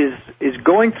do is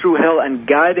going through hell and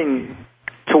guiding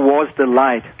towards the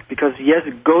light, because yes,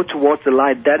 go towards the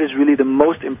light. That is really the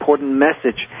most important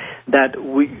message that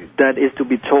is to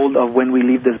be told of when we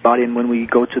leave this body and when we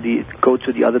go to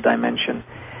the other dimension.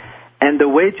 And the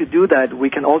way to do that, we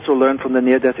can also learn from the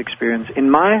near-death experience. In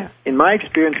my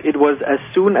experience, it was as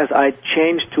soon as I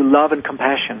changed to love and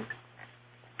compassion,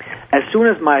 as soon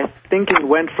as my thinking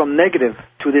went from negative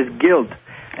to this guilt,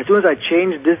 as soon as I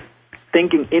changed this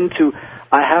thinking into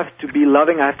I have to be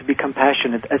loving, I have to be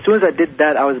compassionate. As soon as I did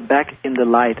that, I was back in the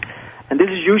light. And this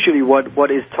is usually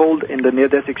what is told in the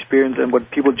near-death experience, and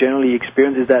what people generally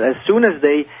experience is that as soon as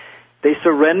they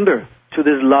surrender to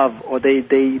this love, or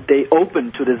they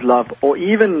open to this love, or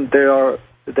even there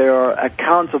are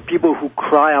accounts of people who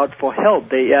cry out for help.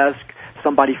 They ask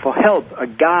somebody for help, a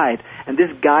guide, and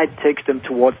this guide takes them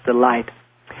towards the light.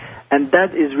 And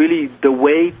that is really the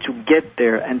way to get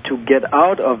there and to get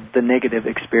out of the negative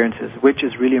experiences, which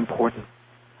is really important.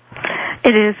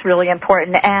 It is really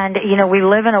important. And, we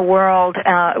live in a world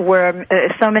where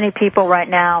so many people right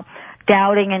now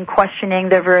doubting and questioning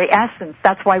their very essence.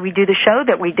 That's why we do the show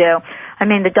that we do. I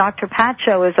mean, the Dr. Pat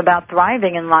Show is about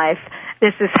thriving in life.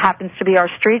 This happens to be our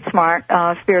Street Smart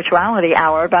spirituality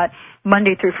hour, but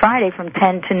Monday through Friday from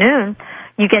 10 to noon,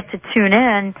 you get to tune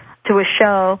in to a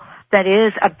show that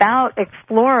is about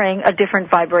exploring a different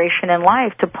vibration in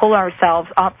life to pull ourselves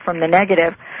up from the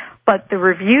negative. But the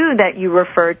review that you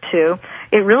referred to,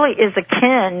 it really is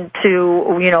akin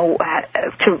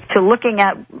to, to looking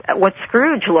at what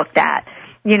Scrooge looked at,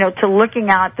 to looking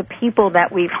at the people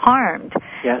that we've harmed.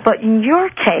 Yes. But in your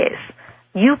case,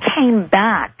 you came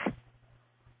back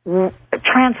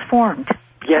transformed.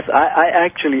 Yes,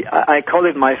 I call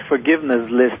it my forgiveness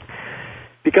list.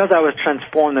 Because I was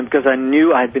transformed and because I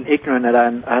knew I had been ignorant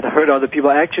and I had hurt other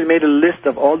people, I actually made a list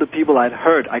of all the people I'd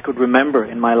hurt I could remember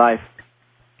in my life.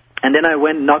 And then I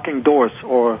went knocking doors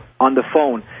or on the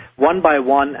phone, one by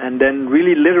one, and then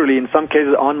really literally, in some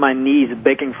cases, on my knees,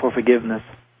 begging for forgiveness.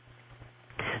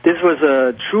 This was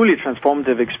a truly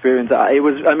transformative experience. I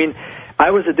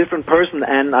was a different person,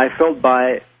 and I felt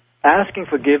by asking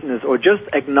forgiveness or just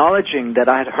acknowledging that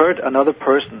I had hurt another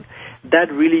person,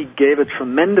 that really gave a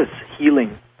tremendous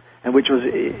healing, and which was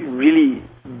really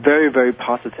very, very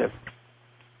positive.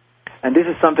 And this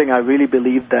is something I really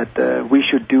believe that we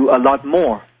should do a lot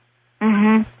more.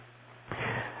 Mm-hmm.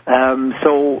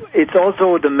 So it's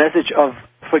also the message of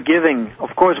forgiving.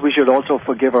 Of course, we should also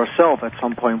forgive ourselves at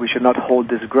some point. We should not hold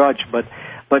this grudge, but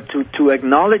to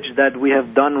acknowledge that we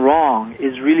have done wrong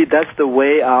is really, that's the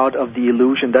way out of the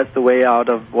illusion. That's the way out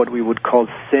of what we would call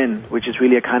sin, which is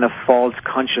really a kind of false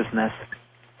consciousness.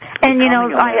 And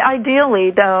ideally,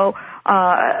 though,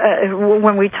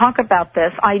 when we talk about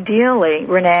this, ideally,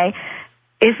 Rene,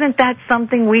 isn't that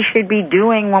something we should be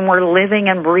doing when we're living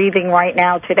and breathing right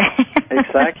now today?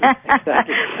 Exactly.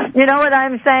 You know what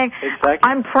I'm saying? Exactly.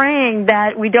 I'm praying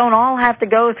that we don't all have to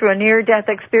go through a near-death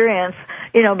experience,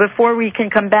 before we can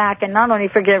come back and not only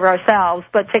forgive ourselves,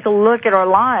 but take a look at our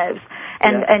lives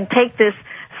and take this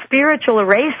spiritual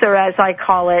eraser, as I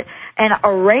call it, and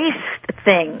erase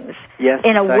things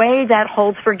in a way that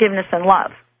holds forgiveness and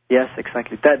love. Yes,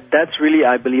 exactly. That's really,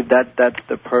 I believe, that's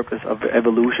the purpose of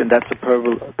evolution. That's the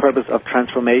purpose of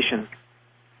transformation.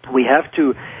 We have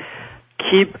to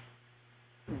keep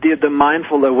the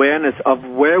mindful awareness of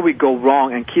where we go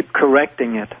wrong and keep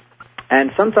correcting it.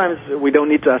 And sometimes we don't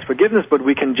need to ask forgiveness, but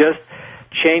we can just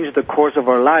change the course of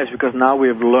our lives because now we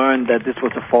have learned that this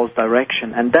was a false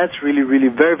direction. And that's really, really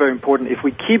very, very important. If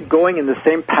we keep going in the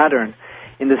same pattern,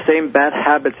 in the same bad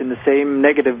habits, in the same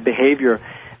negative behavior,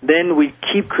 then we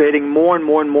keep creating more and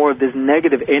more and more of this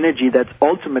negative energy that's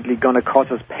ultimately going to cause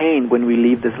us pain when we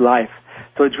leave this life.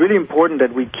 So it's really important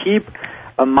that we keep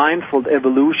a mindful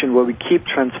evolution where we keep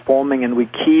transforming and we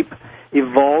keep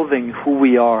evolving who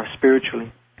we are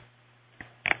spiritually.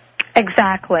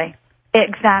 Exactly.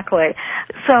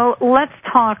 So let's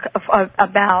talk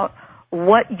about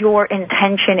what your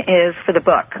intention is for the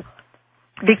book.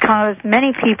 Because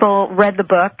many people read the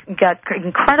book, got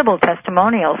incredible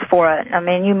testimonials for it. I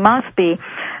mean, you must be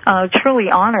truly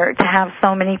honored to have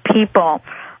so many people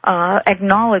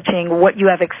acknowledging what you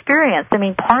have experienced. I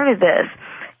mean, part of this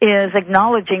is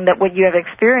acknowledging that what you have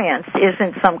experienced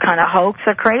isn't some kind of hoax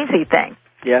or crazy thing.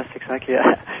 Yes, exactly.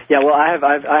 Yeah. Well,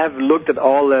 I have looked at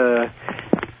all.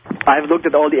 I've looked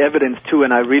at all the evidence too,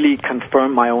 and I really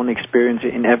confirm my own experience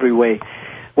in every way.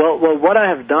 Well, what I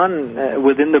have done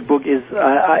within the book is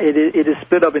it is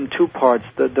split up in two parts.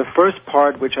 The first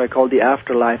part, which I call the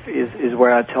afterlife, is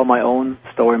where I tell my own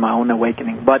story, my own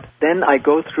awakening. But then I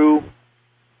go through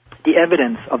the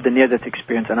evidence of the near-death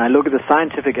experience, and I look at the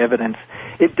scientific evidence.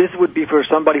 This would be for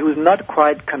somebody who's not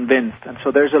quite convinced, and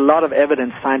so there's a lot of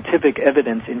evidence, scientific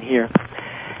evidence in here.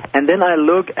 And then I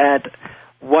look at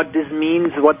what this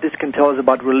means, what this can tell us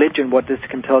about religion, what this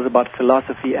can tell us about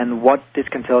philosophy, and what this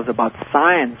can tell us about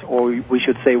science, or we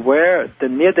should say where the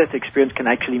near-death experience can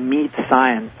actually meet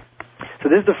science. So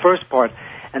this is the first part.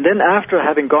 And then after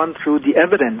having gone through the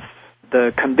evidence,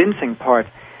 the convincing part,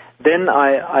 then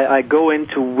I go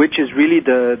into which is really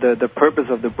the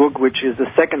purpose of the book, which is the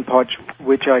second part,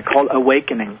 which I call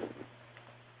awakening.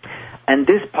 And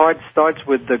this part starts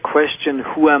with the question,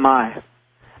 who am I?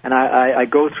 And I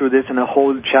go through this in a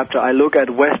whole chapter. I look at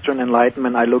Western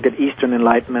Enlightenment, I look at Eastern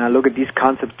Enlightenment, I look at these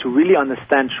concepts to really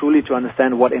understand, truly to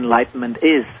understand what enlightenment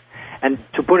is. And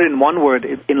to put it in one word,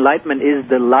 enlightenment is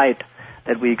the light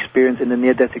that we experience in the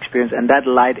near-death experience, and that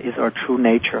light is our true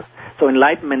nature. So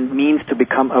enlightenment means to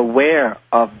become aware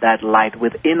of that light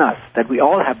within us, that we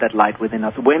all have that light within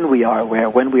us when we are aware,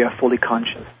 when we are fully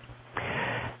conscious.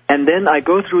 And then I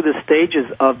go through the stages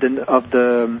of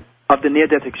the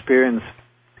near-death experience.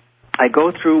 I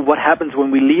go through what happens when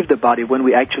we leave the body, when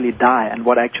we actually die, and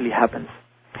what actually happens.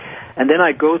 And then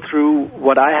I go through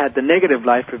what I had, the negative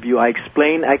life review. I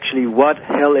explain actually what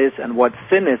hell is and what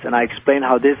sin is, and I explain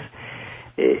how this,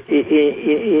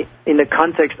 in the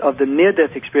context of the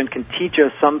near-death experience, can teach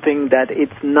us something, that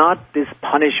it's not this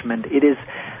punishment. It is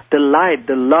the light,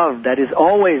 the love that is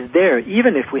always there,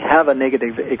 even if we have a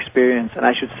negative experience. And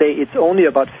I should say it's only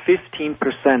about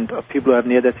 15% of people who have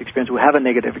near-death experience who have a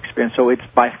negative experience, so it's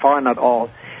by far not all.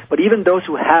 But even those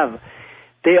who have,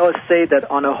 they all say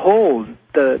that on a whole,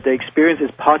 the experience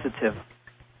is positive.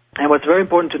 And what's very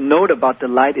important to note about the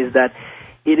light is that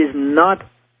it is not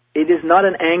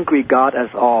an angry God as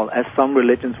all, as some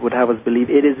religions would have us believe.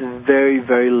 It is very,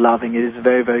 very loving. It is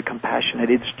very, very compassionate.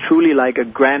 It's truly like a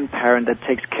grandparent that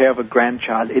takes care of a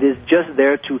grandchild. It is just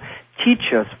there to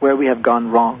teach us where we have gone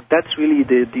wrong. That's really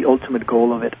the ultimate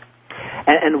goal of it.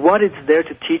 And what it's there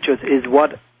to teach us is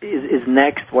what is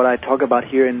next, what I talk about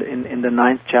here in the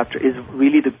 9th chapter, is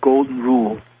really the golden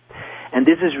rule. And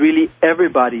this is really,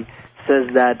 everybody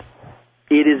says that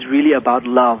it is really about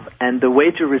love. And the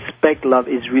way to respect love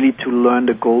is really to learn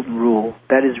the golden rule.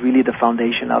 That is really the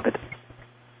foundation of it.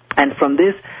 And from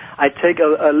this, I take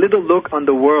a little look on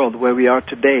the world where we are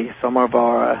today. Some of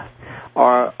our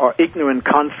ignorant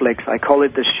conflicts, I call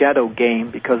it the shadow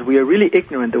game, because we are really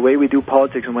ignorant the way we do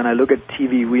politics. And when I look at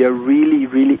TV, we are really,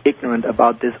 really ignorant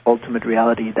about this ultimate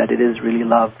reality, that it is really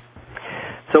love.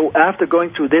 So after going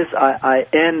through this, I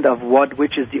end of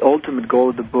which is the ultimate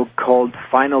goal of the book, called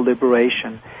Final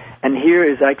Liberation. And here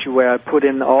is actually where I put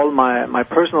in all my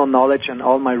personal knowledge and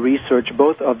all my research,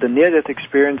 both of the near-death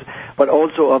experience, but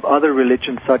also of other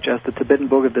religions such as the Tibetan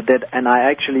Book of the Dead. And I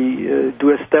actually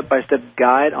do a step-by-step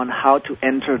guide on how to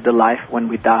enter the life when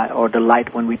we die, or the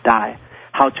light when we die.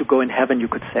 How to go in heaven, you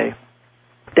could say.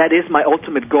 That is my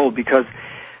ultimate goal, because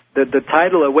the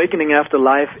title, Awakening After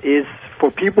Life, is for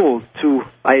people to,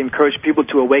 I encourage people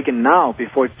to awaken now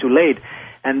before it's too late.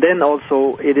 And then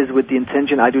also it is with the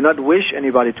intention, I do not wish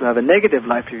anybody to have a negative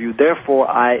life review. Therefore,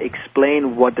 I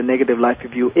explain what the negative life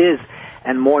review is,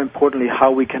 and more importantly,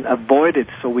 how we can avoid it,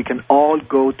 so we can all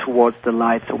go towards the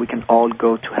light, so we can all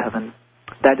go to heaven.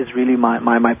 That is really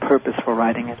my purpose for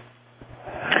writing it.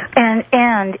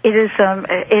 And it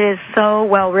is so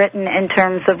well written in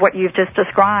terms of what you've just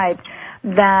described,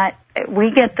 that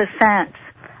we get the sense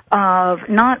of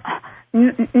not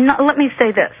let me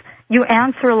say this. You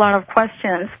answer a lot of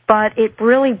questions, but it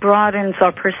really broadens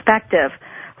our perspective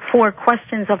for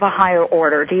questions of a higher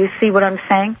order. Do you see what I'm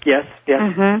saying? Yes.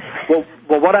 Mm-hmm.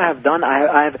 Well, what I have done,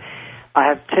 I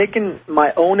have taken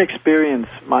my own experience,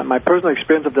 my personal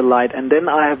experience of the light, and then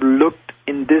I have looked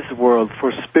in this world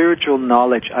for spiritual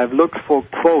knowledge. I've looked for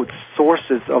quotes,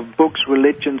 sources of books,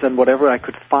 religions, and whatever I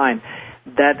could find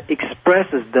that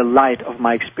expresses the light of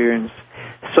my experience.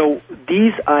 So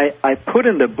these I put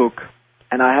in the book,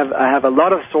 and I have a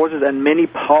lot of sources and many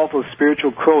powerful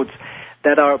spiritual quotes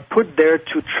that are put there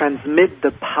to transmit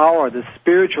the power, the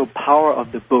spiritual power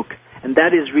of the book. And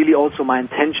that is really also my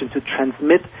intention, to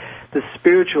transmit the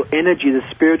spiritual energy, the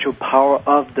spiritual power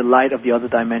of the light of the other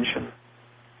dimension.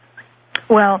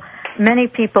 Well, many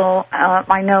people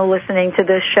I know listening to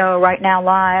this show right now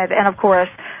live, and of course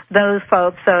those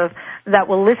folks that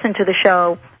will listen to the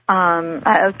show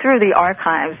through the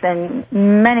archives, and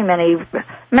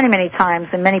many times,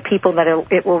 and many people that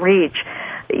it will reach.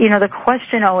 You know, the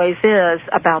question always is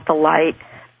about the light.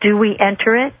 Do we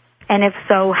enter it? And if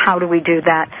so, how do we do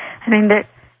that? I mean,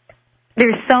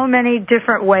 there's so many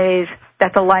different ways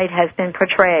that the light has been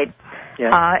portrayed.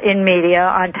 Yes. In media,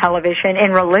 on television,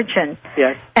 in religion.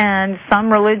 Yes. And some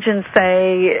religions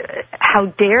say, how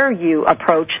dare you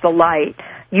approach the light?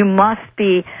 You must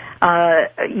be,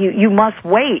 you must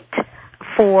wait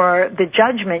for the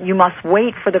judgment. You must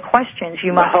wait for the questions.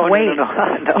 You must wait.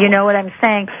 No. You know what I'm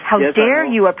saying? How dare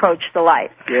you approach the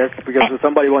light? Yes, because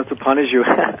somebody wants to punish you.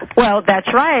 Well,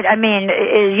 that's right. I mean,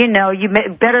 you know, you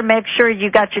better make sure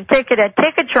you got your ticket at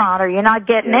Ticketron, or you're not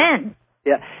getting in.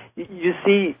 Yeah. You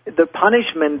see, the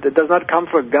punishment does not come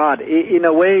from God. In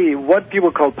a way, what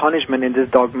people call punishment in this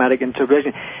dogmatic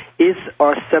interpretation is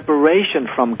our separation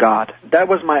from God. That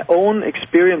was my own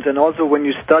experience, and also when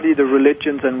you study the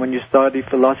religions and when you study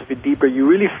philosophy deeper, you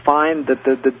really find that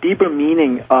the deeper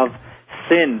meaning of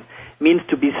sin means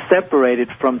to be separated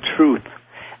from truth.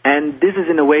 And this is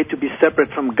in a way to be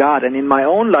separate from God. And in my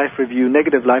own life review,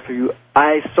 negative life review,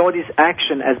 I saw this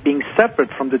action as being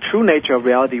separate from the true nature of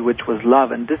reality, which was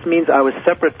love. And this means I was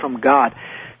separate from God.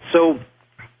 So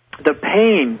the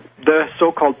pain, the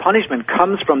so-called punishment,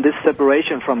 comes from this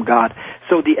separation from God.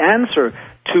 So the answer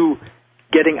to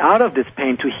getting out of this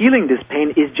pain, to healing this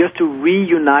pain, is just to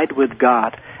reunite with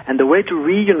God. And the way to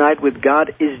reunite with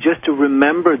God is just to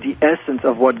remember the essence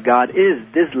of what God is.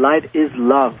 This light is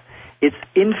love. It's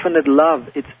infinite love.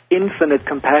 It's infinite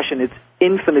compassion. It's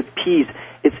infinite peace.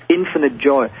 It's infinite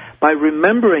joy. By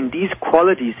remembering these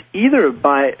qualities, either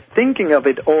by thinking of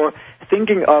it or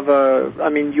thinking of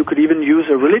you could even use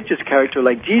a religious character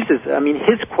like Jesus.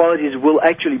 His qualities will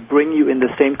actually bring you in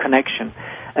the same connection.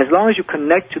 As long as you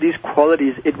connect to these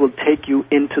qualities, it will take you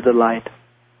into the light.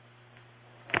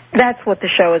 That's what the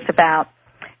show is about.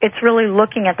 It's really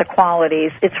looking at the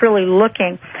qualities. It's really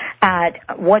looking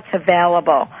at what's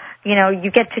available.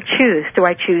 You get to choose. Do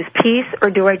I choose peace or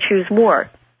do I choose war?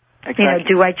 Exactly.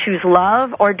 Do I choose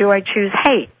love or do I choose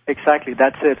hate? Exactly,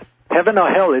 that's it. Heaven or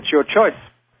hell, it's your choice.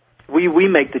 We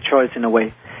make the choice in a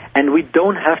way. And we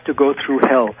don't have to go through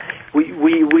hell.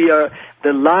 We are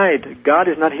the light. God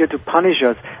is not here to punish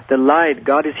us. The light,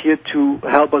 God is here to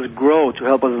help us grow, to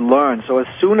help us learn. So as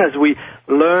soon as we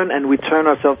learn and we turn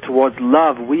ourselves towards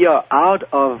love, we are out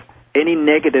of any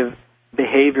negative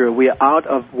behavior. We are out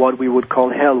of what we would call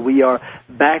hell. We are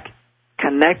back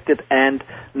connected and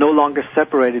no longer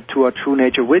separated to our true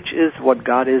nature, which is what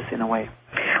God is in a way.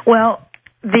 Well,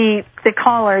 the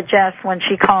caller, Jess, when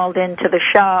she called into the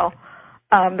show,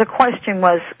 the question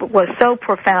was so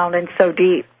profound and so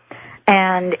deep.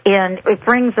 And it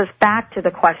brings us back to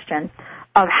the question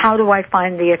of how do I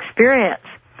find the experience?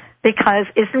 Because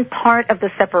isn't part of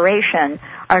the separation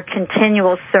our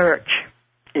continual search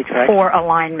for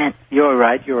alignment? You're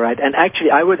right. And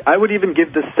actually, I would even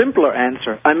give the simpler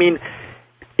answer.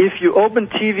 If you open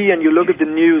TV and you look at the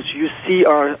news, you see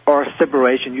our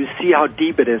separation. You see how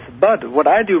deep it is. But what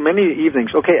I do many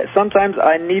evenings, sometimes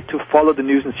I need to follow the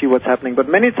news and see what's happening. But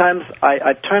many times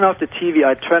I turn off the TV,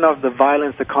 I turn off the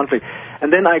violence, the conflict.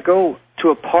 And then I go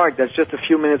to a park that's just a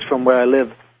few minutes from where I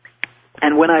live.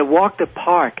 And when I walk the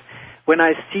park, when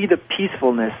I see the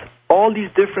peacefulness, all these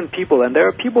different people, and there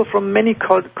are people from many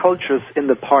cultures in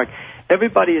the park,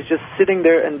 everybody is just sitting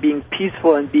there and being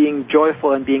peaceful and being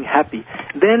joyful and being happy.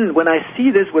 Then when I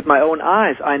see this with my own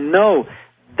eyes, I know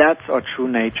that's our true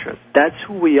nature. That's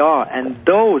who we are. And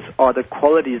those are the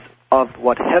qualities of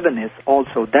what heaven is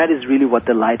also. That is really what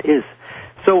the light is.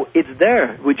 So it's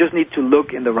there. We just need to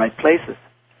look in the right places.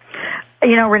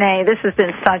 Renee, this has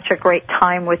been such a great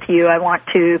time with you. I want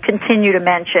to continue to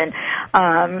mention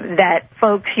that,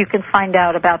 folks, you can find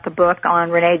out about the book on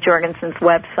Renee Jorgensen's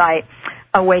website,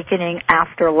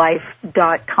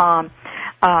 awakeningafterlife.com.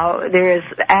 There is,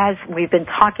 as we've been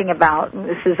talking about,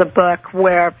 this is a book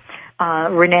where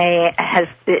Renee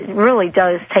it really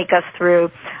does take us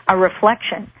through a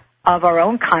reflection of our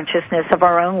own consciousness, of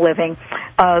our own living,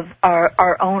 of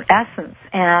our own essence.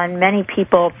 And many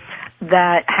people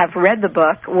that have read the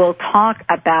book will talk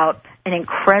about an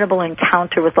incredible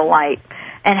encounter with the light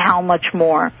and how much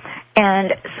more.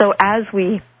 And so as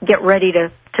we get ready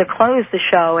to close the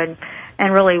show and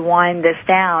really wind this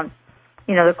down,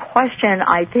 the question,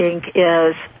 I think,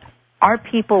 is, are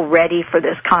people ready for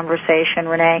this conversation,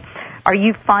 Renee? Are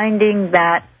you finding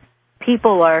that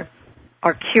people are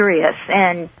curious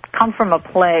and come from a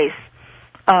place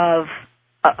of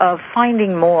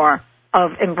finding more,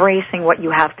 of embracing what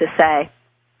you have to say?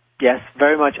 Yes,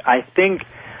 very much. I think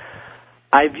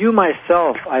I view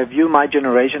myself, I view my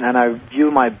generation, and I view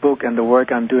my book and the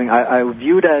work I'm doing, I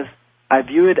view it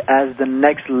as the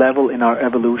next level in our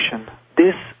evolution.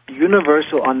 This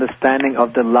universal understanding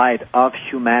of the light, of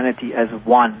humanity as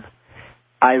one.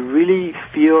 I really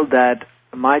feel that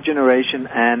my generation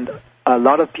and a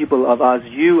lot of people of us,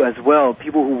 you as well,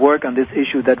 people who work on this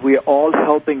issue, that we are all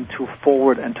helping to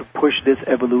forward and to push this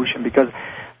evolution, because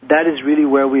that is really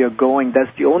where we are going. That's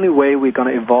the only way we're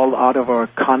going to evolve out of our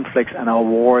conflicts and our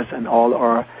wars and all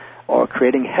our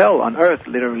creating hell on earth,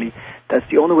 literally. That's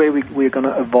the only way we're going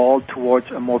to evolve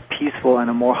towards a more peaceful and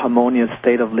a more harmonious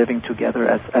state of living together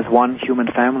as one human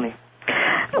family.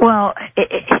 Well,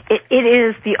 it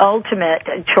is the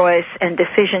ultimate choice and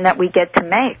decision that we get to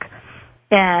make.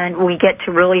 And we get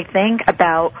to really think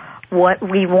about what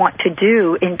we want to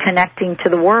do in connecting to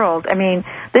the world.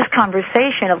 This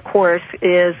conversation, of course,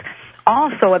 is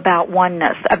also about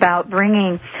oneness, about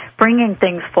bringing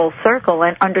things full circle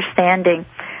and understanding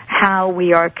how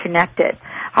we are connected.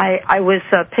 I was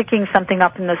picking something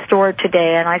up in the store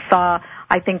today, and I saw,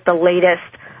 I think, the latest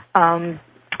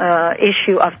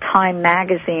issue of Time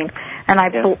magazine, and I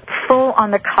full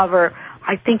on the cover,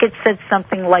 I think it said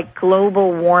something like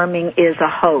global warming is a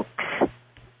hoax.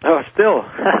 Oh, still.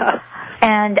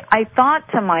 And I thought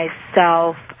to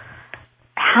myself,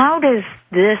 how does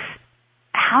this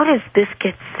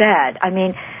get said?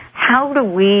 How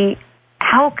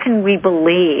how can we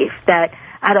believe that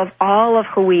out of all of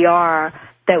who we are,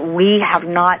 that we have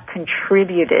not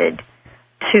contributed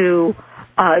to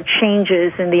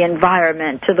changes in the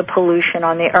environment, to the pollution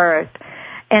on the earth?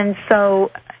 And so,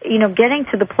 getting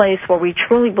to the place where we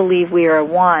truly believe we are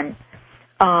one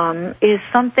is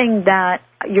something that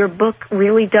your book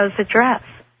really does address.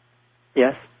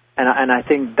 Yes, and I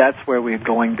think that's where we're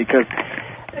going, because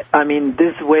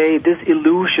this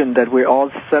illusion that we're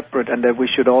all separate and that we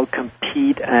should all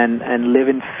compete and live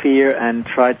in fear and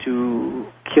try to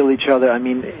kill each other,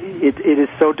 it is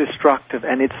so destructive,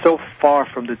 and it's so far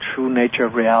from the true nature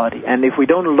of reality. And if we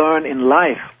don't learn in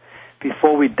life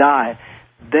before we die,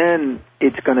 then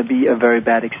it's going to be a very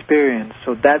bad experience.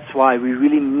 So that's why we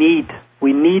really need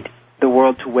the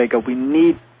world to wake up. We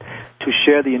need to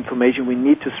share the information. We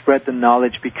need to spread the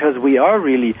knowledge, because we are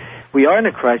in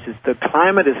a crisis. The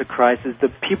climate is a crisis. The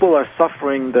people are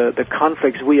suffering the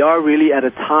conflicts. We are really at a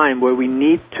time where we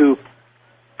need to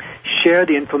share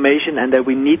the information, and that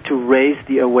we need to raise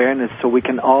the awareness so we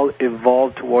can all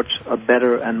evolve towards a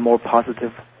better and more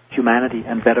positive humanity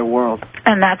and better world.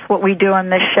 And that's what we do on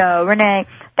this show. Rene,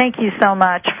 thank you so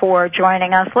much for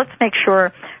joining us. Let's make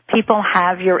sure people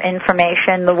have your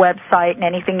information, the website, and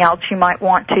anything else you might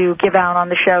want to give out on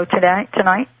the show tonight.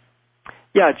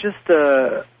 Yeah, just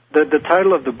the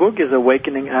title of the book is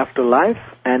Awakening After Life,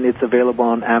 and it's available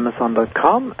on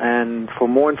Amazon.com. And for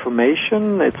more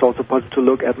information, it's also possible to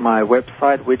look at my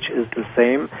website, which is the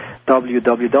same,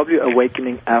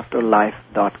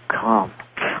 www.awakeningafterlife.com.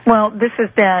 Well, this has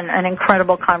been an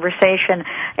incredible conversation.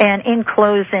 And in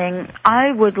closing,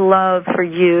 I would love for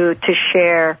you to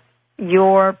share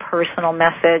your personal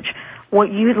message,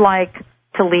 what you'd like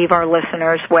to leave our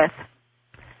listeners with.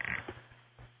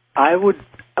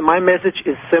 My message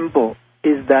is simple,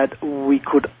 is that we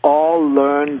could all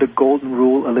learn the Golden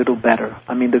Rule a little better.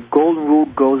 The Golden Rule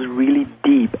goes really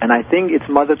deep, and I think it's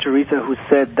Mother Teresa who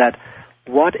said that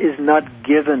what is not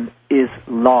given is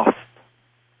lost.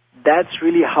 That's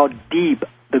really how deep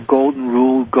the Golden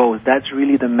Rule goes. That's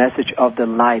really the message of the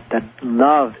light, that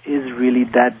love is really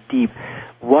that deep.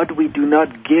 What we do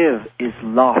not give is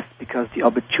lost, because the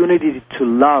opportunity to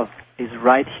love is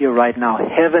right here, right now.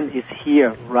 Heaven is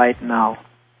here right now.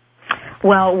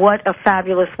 Well, what a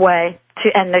fabulous way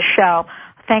to end the show.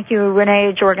 Thank you,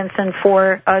 Rene Jorgensen,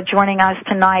 for joining us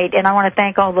tonight, and I want to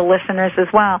thank all the listeners as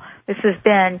well. This has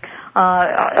been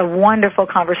a wonderful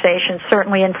conversation,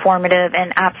 certainly informative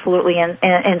and absolutely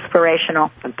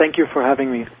inspirational. And thank you for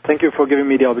having me. Thank you for giving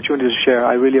me the opportunity to share.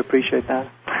 I really appreciate that.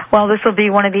 Well, this will be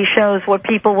one of these shows where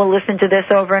people will listen to this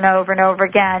over and over and over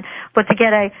again. But to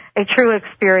get a true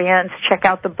experience, check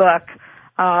out the book.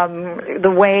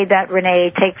 The way that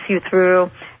Rene takes you through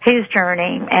his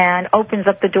journey and opens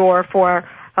up the door for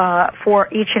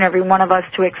each and every one of us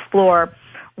to explore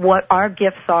what our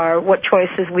gifts are, what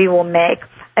choices we will make.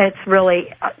 It's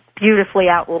really beautifully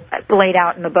laid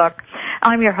out in the book.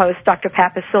 I'm your host, Dr.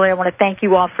 Pat Baccili. I want to thank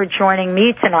you all for joining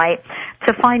me tonight.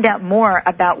 To find out more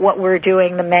about what we're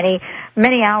doing, the many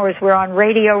hours we're on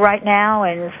radio right now,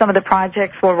 and some of the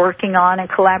projects we're working on and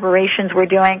collaborations we're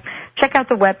doing, check out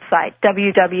the website,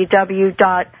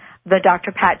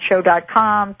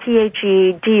 www.thedrpatshow.com,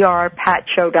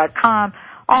 THEDRPatShow.com.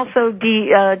 Also,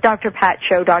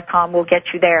 drpatshow.com will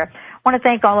get you there. I want to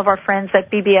thank all of our friends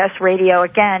at BBS Radio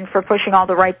again for pushing all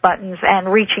the right buttons and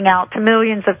reaching out to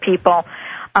millions of people.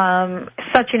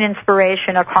 Such an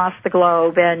inspiration across the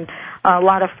globe, and a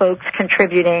lot of folks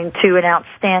contributing to an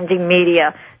outstanding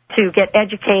media to get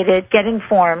educated, get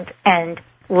informed, and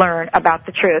learn about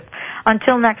the truth.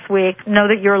 Until next week, know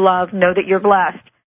that you're loved, know that you're blessed.